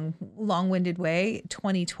in a long-winded way,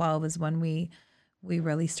 2012 is when we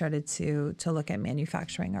really started to look at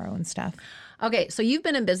manufacturing our own stuff. Okay, so you've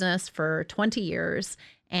been in business for 20 years,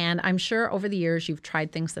 and I'm sure over the years you've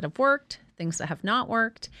tried things that have worked, things that have not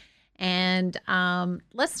worked. And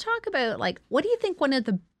let's talk about, like, what do you think one of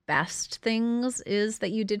the best things is that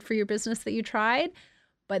you did for your business that you tried?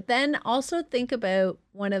 But then also think about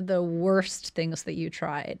one of the worst things that you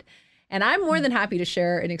tried. And I'm more than happy to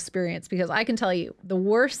share an experience because I can tell you the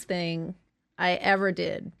worst thing I ever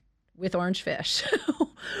did with Orange Fish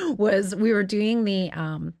was we were doing the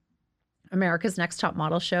America's Next Top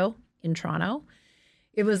Model show in Toronto.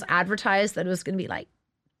 It was advertised that it was going to be like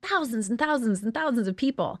thousands and thousands and thousands of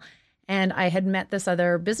people. And I had met this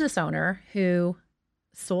other business owner who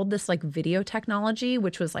sold this like video technology,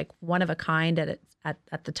 which was like one of a kind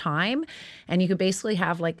at the time. And you could basically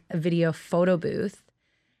have like a video photo booth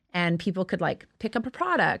and people could like pick up a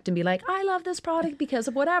product and be like, I love this product because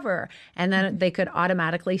of whatever. And then they could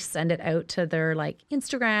automatically send it out to their like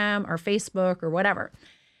Instagram or Facebook or whatever.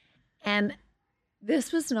 And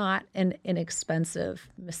this was not an inexpensive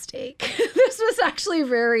mistake. This was actually a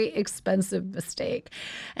very expensive mistake.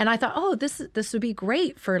 And I thought, oh, this would be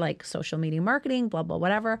great for like social media marketing, blah, blah,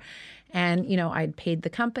 whatever. And, I'd paid the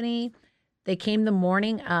company. They came the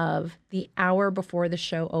morning of, the hour before the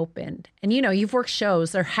show opened. And, you've worked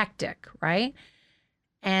shows, they're hectic, right?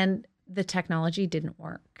 And the technology didn't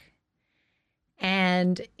work.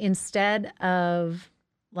 And instead of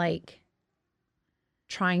like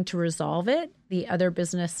trying to resolve it, the other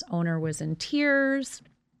business owner was in tears.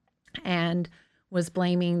 And was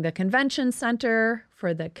blaming the convention center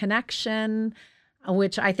for the connection,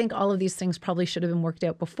 which I think all of these things probably should have been worked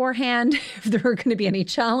out beforehand if there were going to be any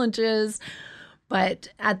challenges. But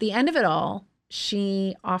at the end of it all,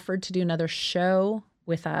 she offered to do another show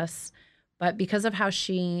with us. But because of how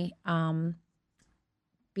she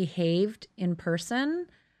behaved in person,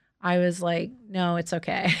 I was like, no, it's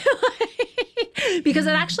okay. Because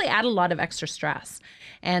it actually added a lot of extra stress.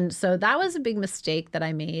 And so that was a big mistake that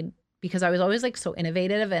I made, because I was always like so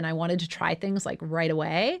innovative and I wanted to try things like right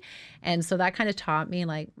away. And so that kind of taught me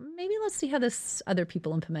like, maybe let's see how this other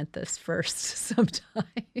people implement this first sometimes.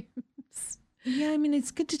 Yeah, I mean,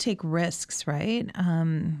 it's good to take risks, right?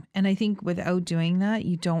 And I think without doing that,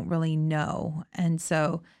 you don't really know. And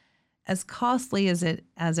so as costly as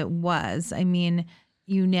it was, I mean,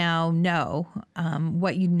 you now know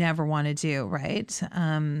what you never want to do, right?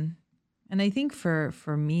 And I think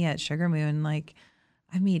for me at Sugar Moon, like,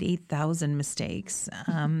 I made 8,000 mistakes.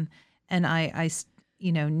 And I,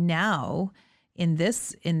 you know, now in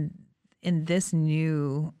this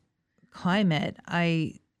new climate,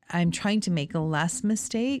 I'm trying to make less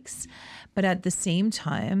mistakes, but at the same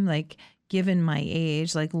time, like, given my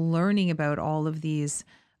age, like learning about all of these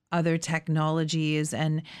other technologies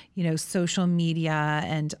and, you know, social media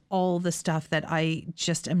and all the stuff that I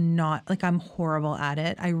just am not, like, I'm horrible at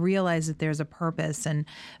it. I realize that there's a purpose. And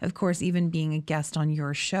of course, even being a guest on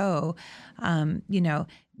your show, you know,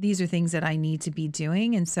 these are things that I need to be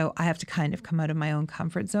doing. And so I have to kind of come out of my own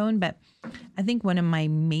comfort zone. But I think one of my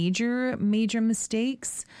major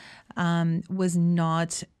mistakes was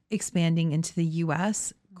not expanding into the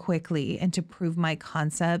US quickly and to prove my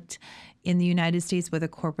concept in the United States with a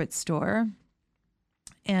corporate store.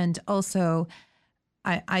 And also,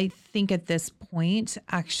 I think at this point,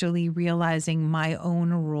 actually realizing my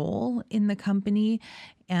own role in the company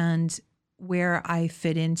and where I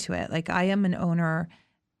fit into it. Like, I am an owner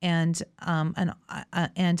and an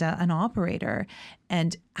operator,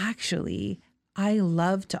 and actually, I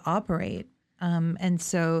love to operate. And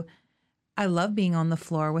so I love being on the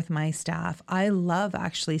floor with my staff. I love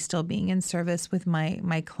actually still being in service with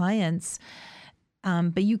my clients.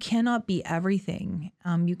 But you cannot be everything.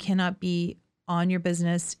 You cannot be on your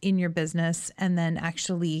business, in your business, and then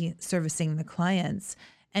actually servicing the clients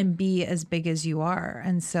and be as big as you are.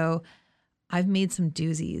 And so I've made some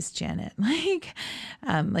doozies, Janet,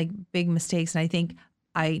 like big mistakes. And I think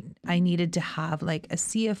I needed to have like a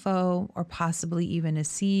CFO or possibly even a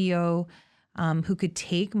CEO who could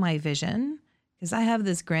take my vision, because I have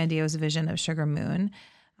this grandiose vision of Sugar Moon.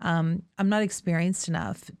 I'm not experienced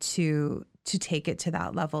enough to take it to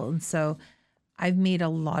that level. And so I've made a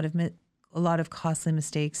lot of costly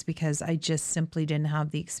mistakes because I just simply didn't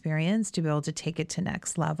have the experience to be able to take it to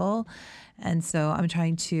next level. And so I'm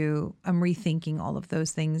rethinking all of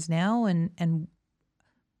those things now and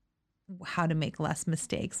how to make less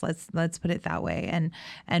mistakes. Let's put it that way.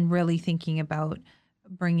 And really thinking about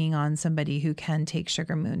bringing on somebody who can take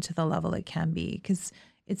Sugar Moon to the level it can be, because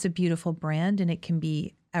it's a beautiful brand and it can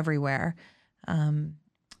be everywhere. And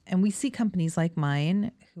we see companies like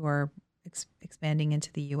mine who are expanding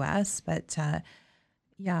into the US, but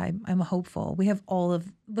yeah, I'm hopeful. We have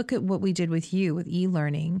look at what we did with you with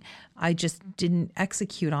e-learning. I just didn't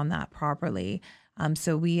execute on that properly.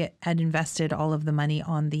 So we had invested all of the money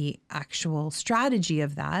on the actual strategy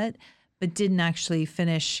of that, but didn't actually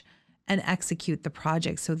finish and execute the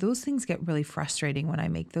project. So those things get really frustrating when I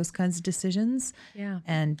make those kinds of decisions. Yeah.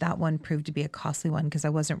 And that one proved to be a costly one because I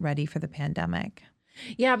wasn't ready for the pandemic.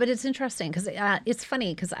 Yeah, but it's interesting because it's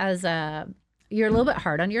funny because you're a little bit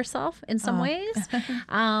hard on yourself in some ways.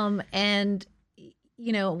 And,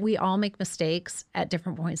 you know, we all make mistakes at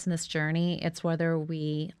different points in this journey. It's whether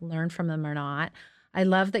we learn from them or not. I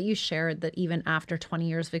love that you shared that even after 20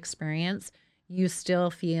 years of experience, you still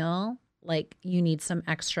feel like you need some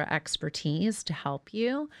extra expertise to help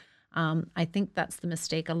you. I think that's the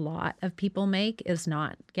mistake a lot of people make, is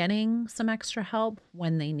not getting some extra help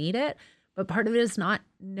when they need it. But part of it is not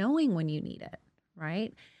knowing when you need it,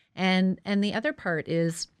 right? And the other part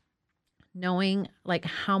is knowing like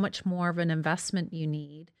how much more of an investment you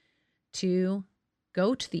need to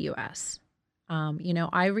go to the US. You know,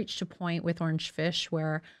 I reached a point with Orange Fish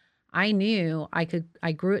where I knew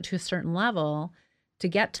I grew it to a certain level. To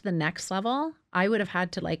get to the next level, I would have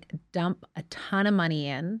had to like dump a ton of money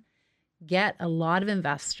in, get a lot of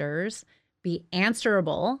investors, be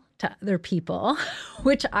answerable to other people,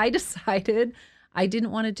 which I decided I didn't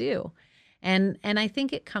want to do. And I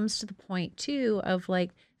think it comes to the point too of like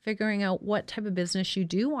figuring out what type of business you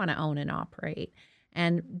do want to own and operate.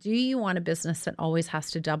 And do you want a business that always has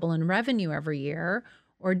to double in revenue every year?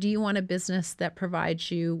 Or do you want a business that provides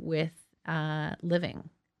you with living.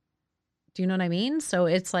 Do you know what I mean? So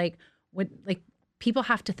it's like, people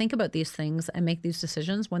have to think about these things and make these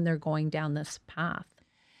decisions when they're going down this path.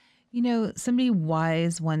 You know, somebody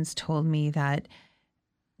wise once told me that,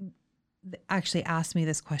 actually asked me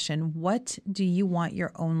this question: what do you want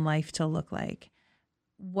your own life to look like?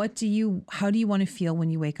 How do you want to feel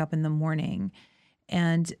when you wake up in the morning?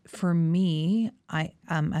 And for me,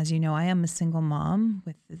 as you know, I am a single mom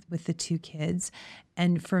with the 2 kids.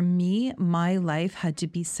 And for me, my life had to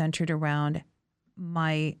be centered around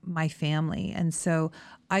my family. And so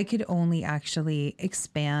I could only actually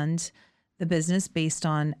expand the business based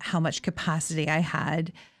on how much capacity I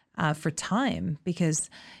had for time, because,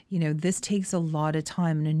 you know, this takes a lot of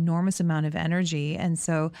time, an enormous amount of energy. And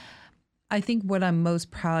so I think what I'm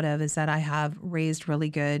most proud of is that I have raised really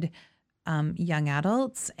good young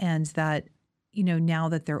adults, and that, you know, now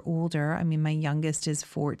that they're older, I mean, my youngest is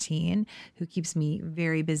 14, who keeps me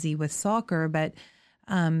very busy with soccer, but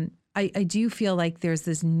I do feel like there's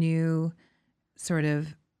this new sort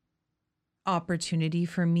of opportunity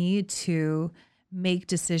for me to make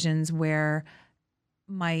decisions where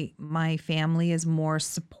my family is more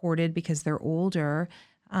supported because they're older.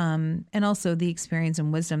 And also the experience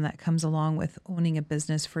and wisdom that comes along with owning a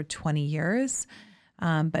business for 20 years.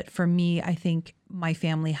 But for me, I think my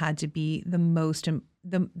family had to be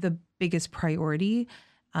the biggest priority.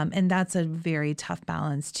 And that's a very tough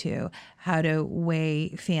balance too, how to weigh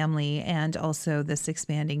family and also this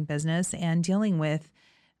expanding business and dealing with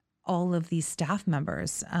all of these staff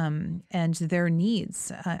members and their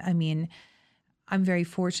needs. I mean, I'm very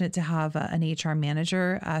fortunate to have an HR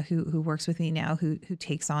manager who works with me now, who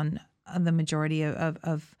takes on the majority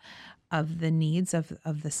of the needs of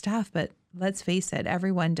the staff. But let's face it,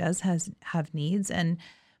 everyone have needs, and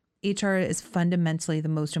HR is fundamentally the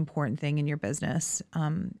most important thing in your business.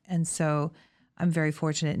 And so I'm very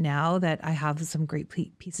fortunate now that I have some great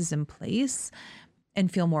pieces in place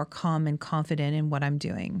and feel more calm and confident in what I'm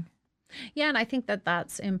doing. Yeah, and I think that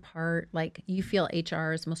that's in part, like, you feel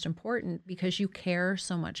HR is most important because you care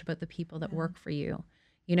so much about the people that work for you.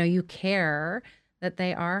 You know, you care that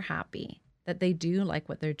they are happy, that they do like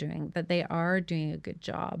what they're doing, that they are doing a good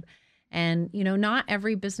job. And, you know, not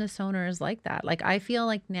every business owner is like that. Like, I feel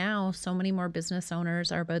like now so many more business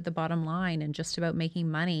owners are about the bottom line and just about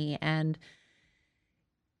making money. And,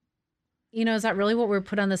 you know, is that really what we're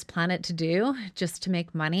put on this planet to do? Just to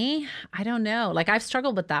make money? I don't know. Like, I've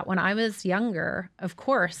struggled with that when I was younger. Of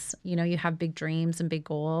course, you know, you have big dreams and big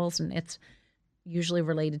goals, and it's usually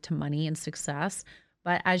related to money and success.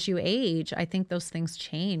 But as you age, I think those things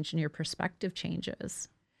change and your perspective changes.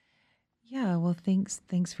 Yeah, well,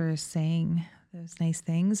 thanks for saying those nice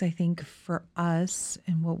things. I think for us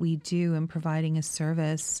and what we do in providing a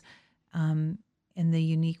service in the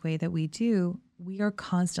unique way that we do, we are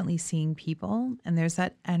constantly seeing people, and there's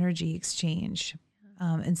that energy exchange.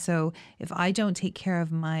 And so if I don't take care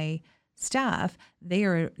of my staff, they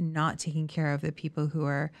are not taking care of the people who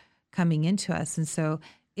are coming into us. And so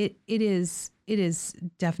it is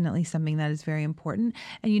definitely something that is very important.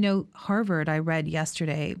 And, you know, Harvard, I read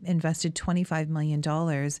yesterday, invested $25 million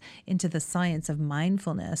into the science of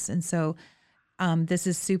mindfulness. And so this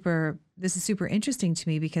is super interesting to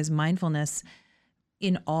me, because mindfulness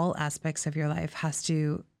in all aspects of your life has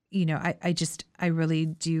to, you know, I really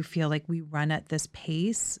do feel like we run at this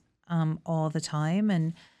pace all the time.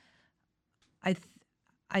 And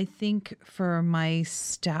I think for my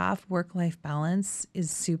staff, work-life balance is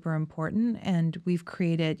super important. And we've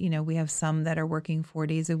created, you know, we have some that are working 4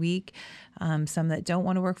 days a week, some that don't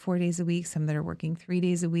want to work 4 days a week, some that are working 3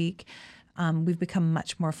 days a week. We've become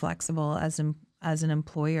much more flexible as an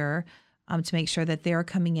employer to make sure that they're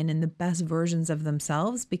coming in the best versions of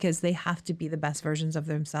themselves, because they have to be the best versions of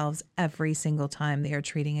themselves every single time they are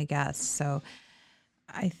treating a guest. So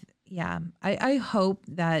I hope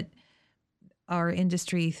that our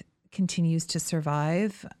industry continues to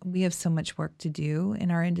survive. We have so much work to do in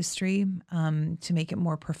our industry to make it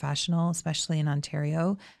more professional, especially in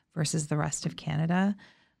Ontario versus the rest of Canada.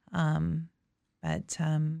 I'm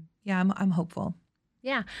hopeful.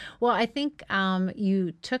 Yeah. Well, I think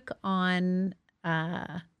you took on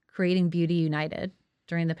creating Beauty United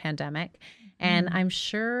during the pandemic. And I'm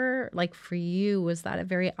sure, like, for you, was that a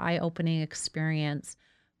very eye-opening experience,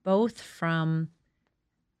 both from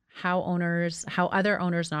how other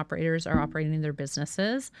owners and operators are operating their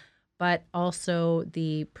businesses, but also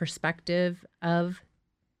the perspective of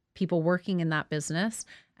people working in that business,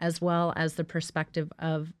 as well as the perspective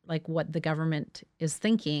of, like, what the government is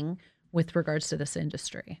thinking with regards to this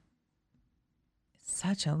industry?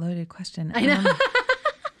 Such a loaded question. I know.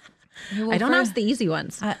 I don't ask the easy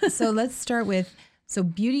ones. So let's start with, So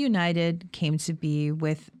Beauty United came to be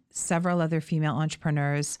with several other female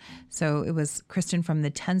entrepreneurs. So it was Kristen from the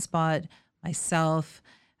 10 Spot, myself,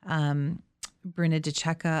 Bruna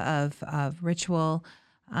DeCecca of Ritual.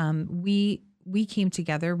 We came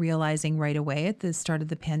together realizing right away at the start of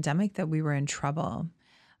the pandemic that we were in trouble.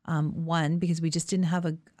 One, because we just didn't have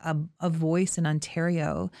a voice in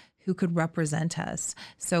Ontario who could represent us.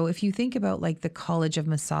 So if you think about like the College of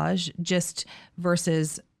Massage just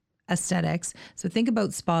versus aesthetics. So think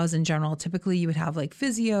about spas in general. Typically you would have like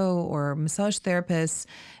physio or massage therapists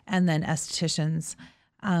and then estheticians.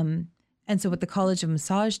 And so what the College of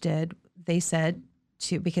Massage did, they said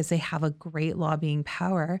because they have a great lobbying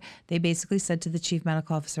power, they basically said to the Chief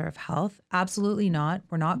Medical Officer of Health, absolutely not.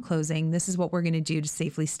 We're not closing. This is what we're going to do to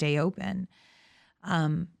safely stay open.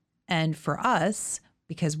 And for us,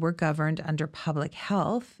 because we're governed under public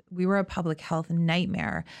health, we were a public health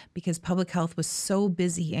nightmare because public health was so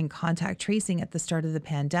busy in contact tracing at the start of the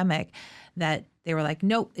pandemic that they were like,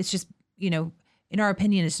 nope, it's just, in our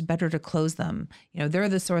opinion, it's better to close them. They're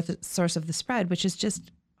the source of the spread, which is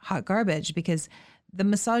just hot garbage because the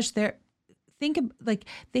massage there, like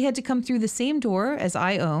they had to come through the same door as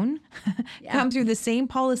I own, come through the same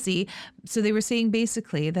policy. So they were saying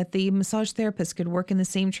basically that the massage therapist could work in the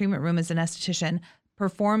same treatment room as an esthetician,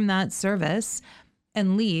 perform that service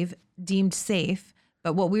and leave deemed safe.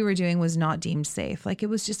 But what we were doing was not deemed safe. Like it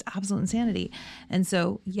was just absolute insanity. And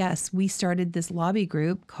so, yes, we started this lobby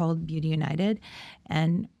group called Beauty United.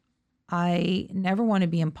 And I never want to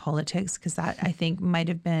be in politics because that I think might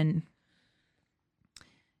have been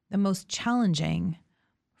the most challenging,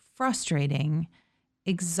 frustrating,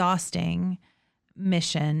 exhausting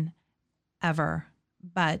mission ever.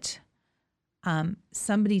 But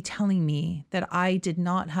somebody telling me that I did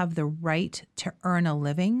not have the right to earn a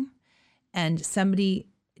living and somebody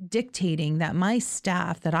dictating that my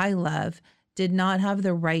staff that I love did not have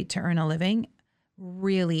the right to earn a living,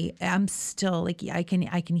 really, I'm still like, I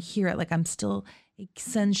can hear it. Like I'm still, it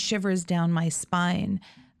sends shivers down my spine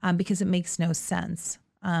because it makes no sense.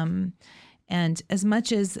 And as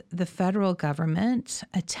much as the federal government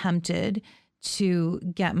attempted to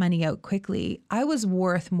get money out quickly, I was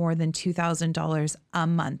worth more than $2,000 a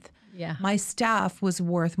month. Yeah. My staff was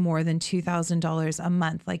worth more than $2,000 a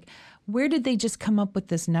month. Like, where did they just come up with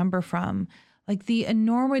this number from? Like, the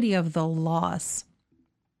enormity of the loss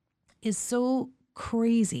is so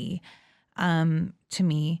crazy to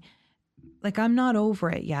me. Like, I'm not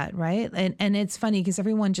over it yet, right? And it's funny because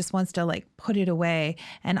everyone just wants to like put it away.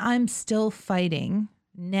 And I'm still fighting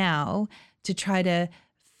now to try to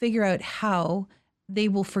figure out how they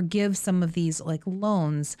will forgive some of these like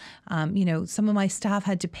loans. Some of my staff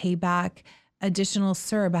had to pay back additional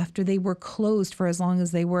CERB after they were closed for as long as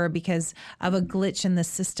they were because of a glitch in the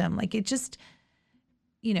system. Like it just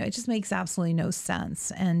makes absolutely no sense.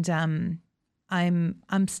 And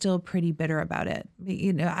I'm still pretty bitter about it.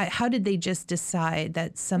 How did they just decide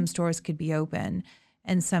that some stores could be open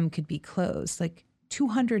and some could be closed? Like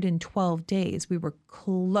 212 days we were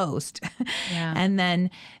closed. Yeah. And then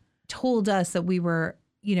told us that we were,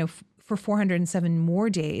 for 407 more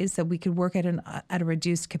days that we could work at a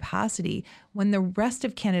reduced capacity when the rest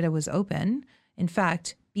of Canada was open. In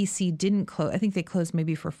fact, BC didn't close. I think they closed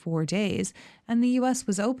maybe for 4 days and the US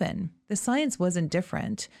was open. The science wasn't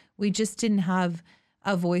different. We just didn't have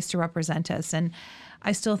a voice to represent us. And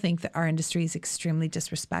I still think that our industry is extremely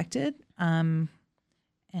disrespected.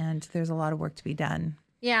 And there's a lot of work to be done.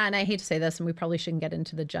 Yeah. And I hate to say this, and we probably shouldn't get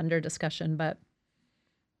into the gender discussion, but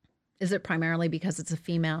is it primarily because it's a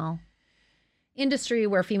female industry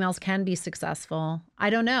where females can be successful? I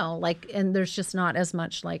don't know. And there's just not as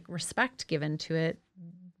much respect given to it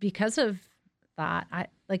because of that.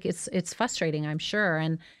 It's frustrating, I'm sure.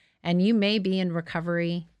 And you may be in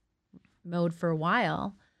recovery mode for a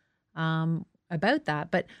while about that.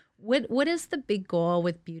 But what is the big goal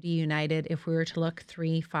with Beauty United if we were to look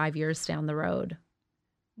 3-5 years down the road?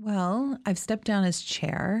 Well, I've stepped down as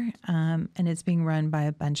chair, and it's being run by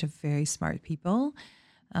a bunch of very smart people.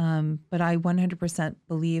 But I 100%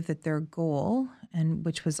 believe that their goal, and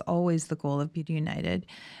which was always the goal of Beauty United,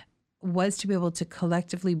 was to be able to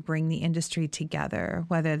collectively bring the industry together,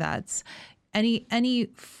 whether that's any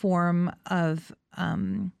form of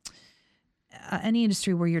any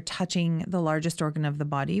industry where you're touching the largest organ of the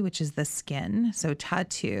body, which is the skin. So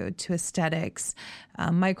tattoo to aesthetics,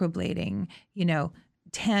 microblading,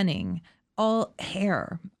 tanning, all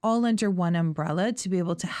hair, all under one umbrella to be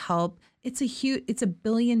able to help. It's a $1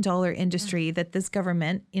 billion industry that this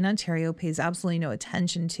government in Ontario pays absolutely no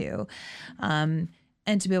attention to. And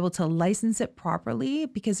to be able to license it properly,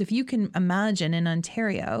 because if you can imagine in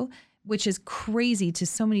Ontario, which is crazy to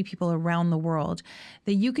so many people around the world,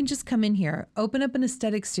 that you can just come in here, open up an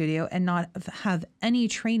aesthetic studio and not have any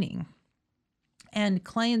training. And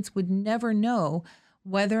clients would never know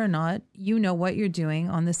whether or not you know what you're doing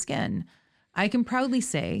on the skin. I can proudly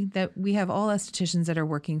say that we have all estheticians that are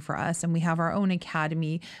working for us, and we have our own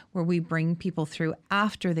academy where we bring people through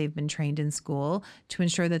after they've been trained in school to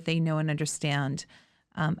ensure that they know and understand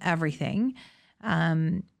everything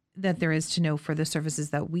that there is to know for the services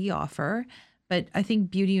that we offer. But I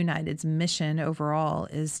think Beauty United's mission overall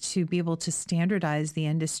is to be able to standardize the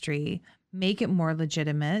industry, make it more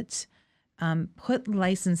legitimate, put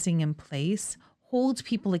licensing in place, hold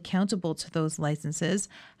people accountable to those licenses,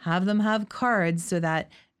 have them have cards so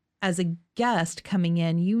that as a guest coming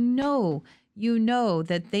in, you know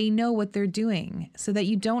that they know what they're doing, so that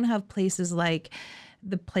you don't have places like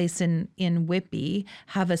the place in Whitby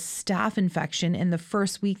have a staph infection in the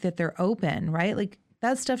first week that they're open, right? Like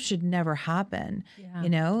that stuff should never happen. Yeah. You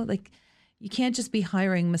know, like you can't just be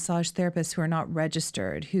hiring massage therapists who are not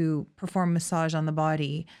registered, who perform massage on the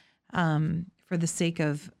body for the sake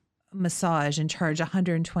of massage and charge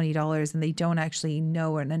 $120, and they don't actually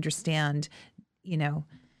know and understand, you know,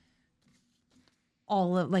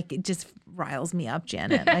 all of, like, it just riles me up,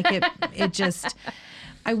 Janet. Like it just,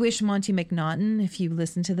 I wish Monty McNaughton, if you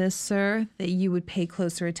listen to this, sir, that you would pay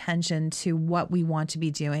closer attention to what we want to be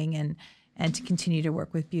doing and to continue to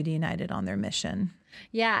work with Beauty United on their mission.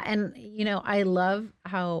 Yeah. And, you know, I love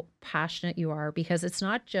how passionate you are, because it's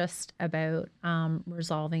not just about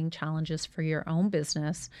resolving challenges for your own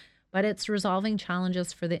business, but it's resolving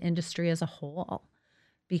challenges for the industry as a whole,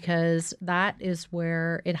 because that is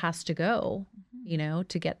where it has to go, you know,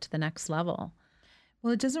 to get to the next level.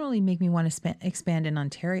 Well, it doesn't really make me want to expand in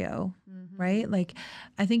Ontario, right? Like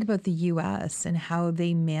I think about the US and how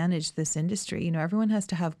they manage this industry. You know, everyone has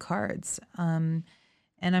to have cards.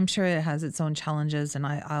 And I'm sure it has its own challenges, and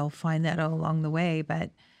I'll find that out along the way.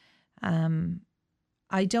 But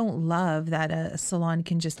I don't love that a salon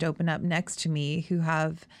can just open up next to me who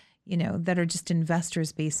have, you know, that are just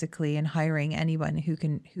investors basically and hiring anyone who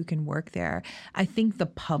can work there. I think the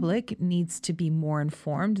public needs to be more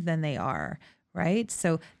informed than they are. Right.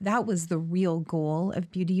 So that was the real goal of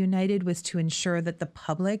Beauty United, was to ensure that the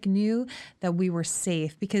public knew that we were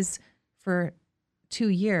safe, because for 2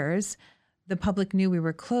 years, the public knew we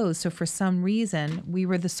were closed. So for some reason, we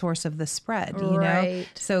were the source of the spread, you know?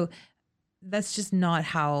 So that's just not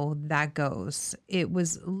how that goes. It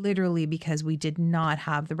was literally because we did not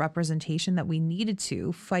have the representation that we needed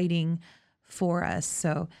to fighting for us.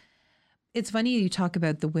 So it's funny you talk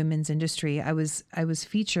about the women's industry. I was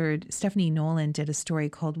featured. Stephanie Nolan did a story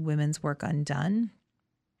called "Women's Work Undone,"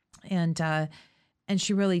 and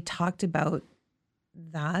she really talked about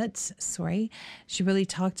that. She really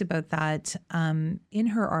talked about that in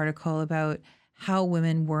her article about how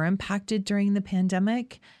women were impacted during the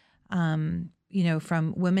pandemic. You know,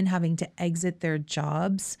 from women having to exit their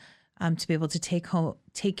jobs to be able to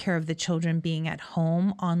take care of the children being at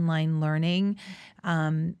home, online learning.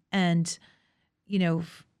 And, you know,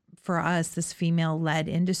 for us, this female-led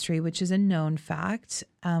industry, which is a known fact,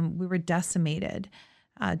 we were decimated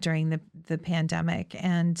during the pandemic.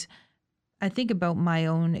 And I think about my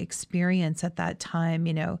own experience at that time,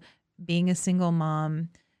 you know, being a single mom,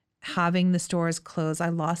 having the stores closed. I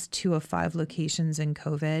lost 2 of 5 locations in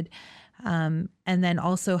COVID. And then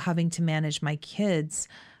also having to manage my kids.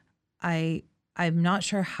 I'm not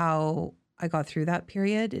sure how I got through that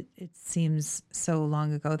period. It seems so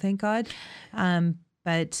long ago, thank God.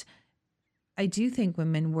 But I do think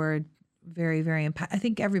women were very, very impacted. I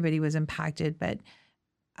think everybody was impacted, but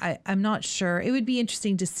I'm not sure. It would be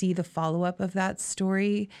interesting to see the follow-up of that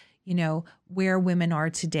story, you know, where women are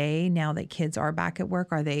today now that kids are back at work.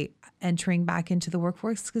 Are they entering back into the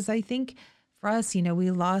workforce? Because I think for us, you know, we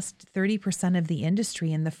lost 30% of the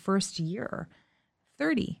industry in the first year.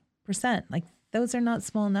 30%. Like, those are not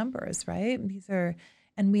small numbers, right?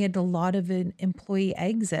 And we had a lot of an employee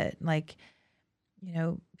exit. Like, you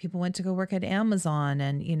know, people went to go work at Amazon,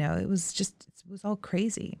 and, you know, it was all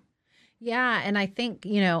crazy. Yeah. And I think,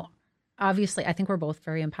 you know, obviously, I think we're both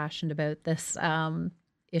very impassioned about this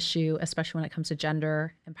issue, especially when it comes to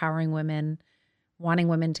gender, empowering women, wanting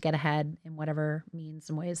women to get ahead in whatever means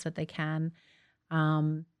and ways that they can.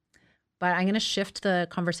 But I'm going to shift the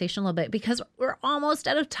conversation a little bit because we're almost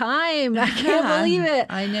out of time. I can't believe it.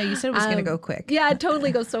 I know. You said it was going to go quick. Yeah, it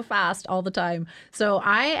totally goes so fast all the time. So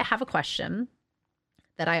I have a question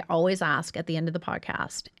that I always ask at the end of the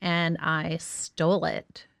podcast, and I stole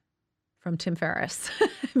it from Tim Ferriss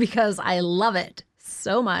because I love it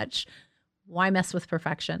so much. Why mess with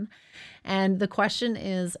perfection? And the question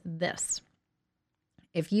is this: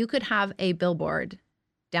 if you could have a billboard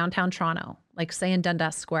downtown Toronto, like say in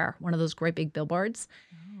Dundas Square, one of those great big billboards,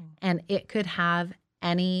 and it could have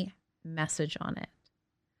any message on it,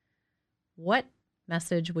 what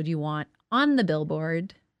message would you want on the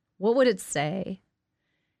billboard? What would it say?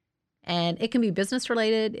 And it can be business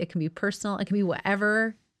related. It can be personal. It can be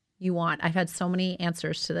whatever you want. I've had so many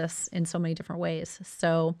answers to this in so many different ways.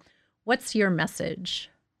 So what's your message?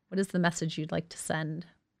 What is the message you'd like to send?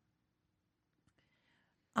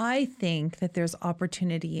 I think that there's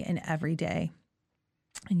opportunity in every day.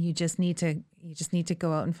 And you just need to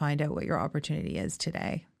go out and find out what your opportunity is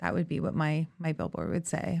today. That would be what my billboard would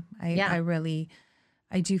say. I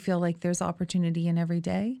do feel like there's opportunity in every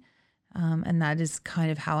day. And that is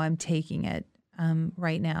kind of how I'm taking it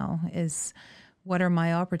right now, is what are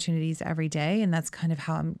my opportunities every day? And that's kind of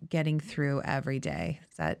how I'm getting through every day,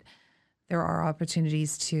 is that there are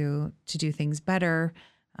opportunities to do things better.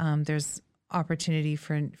 There's opportunity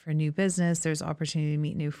for new business. There's opportunity to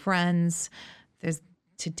meet new friends.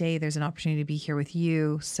 Today there's an opportunity to be here with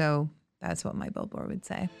you. So that's what my billboard would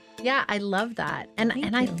say. Yeah, I love that. And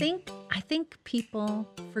I think people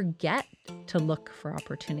forget to look for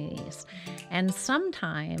opportunities. And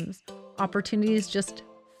sometimes opportunities just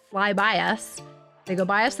fly by us. They go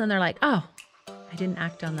by us and they're like, oh, I didn't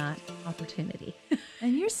act on that opportunity.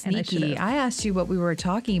 And you're sneaky. I asked you what we were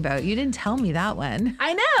talking about. You didn't tell me that one.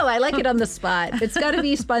 I know. I like it on the spot. It's got to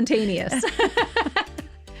be spontaneous.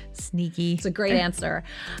 Sneaky. It's a great answer.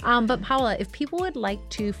 But Paola, if people would like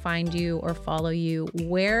to find you or follow you,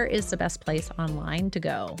 where is the best place online to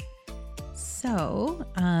go? So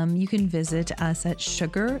you can visit us at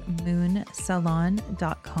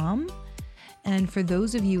sugarmoonsalon.com. And for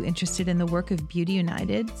those of you interested in the work of Beauty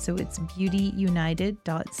United, so it's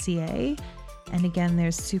beautyunited.ca. And again,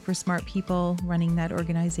 there's super smart people running that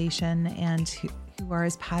organization and who are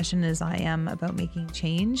as passionate as I am about making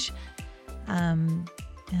change. And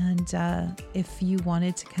if you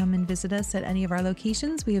wanted to come and visit us at any of our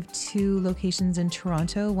locations, we have 2 locations in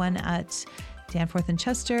Toronto, one at Danforth and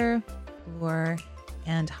Chester, Bloor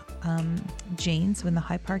and Jane's in the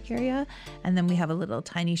High Park area. And then we have a little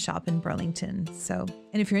tiny shop in Burlington. So,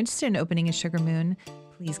 and if you're interested in opening a Sugar Moon,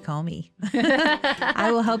 please call me. I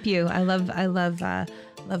will help you. I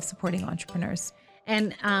love supporting entrepreneurs.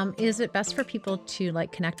 And is it best for people to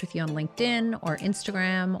connect with you on LinkedIn or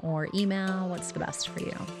Instagram or email? What's the best for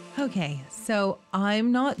you? Okay, so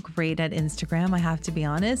I'm not great at Instagram, I have to be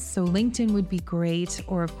honest. So LinkedIn would be great.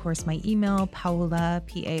 Or of course my email, Paola,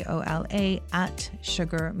 Paola,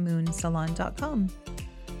 @sugarmoonsalon.com.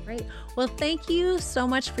 Great. Well, thank you so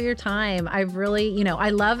much for your time. I really, I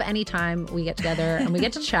love any time we get together and we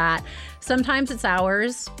get to chat. Sometimes it's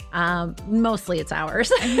hours. Mostly it's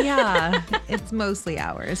hours. Yeah, it's mostly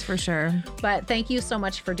hours for sure. But thank you so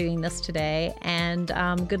much for doing this today, and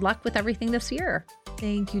good luck with everything this year.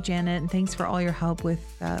 Thank you, Janet. And thanks for all your help with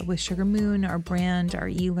Sugar Moon, our brand, our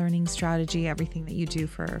e-learning strategy, everything that you do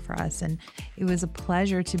for us. And it was a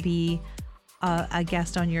pleasure to be a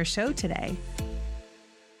guest on your show today.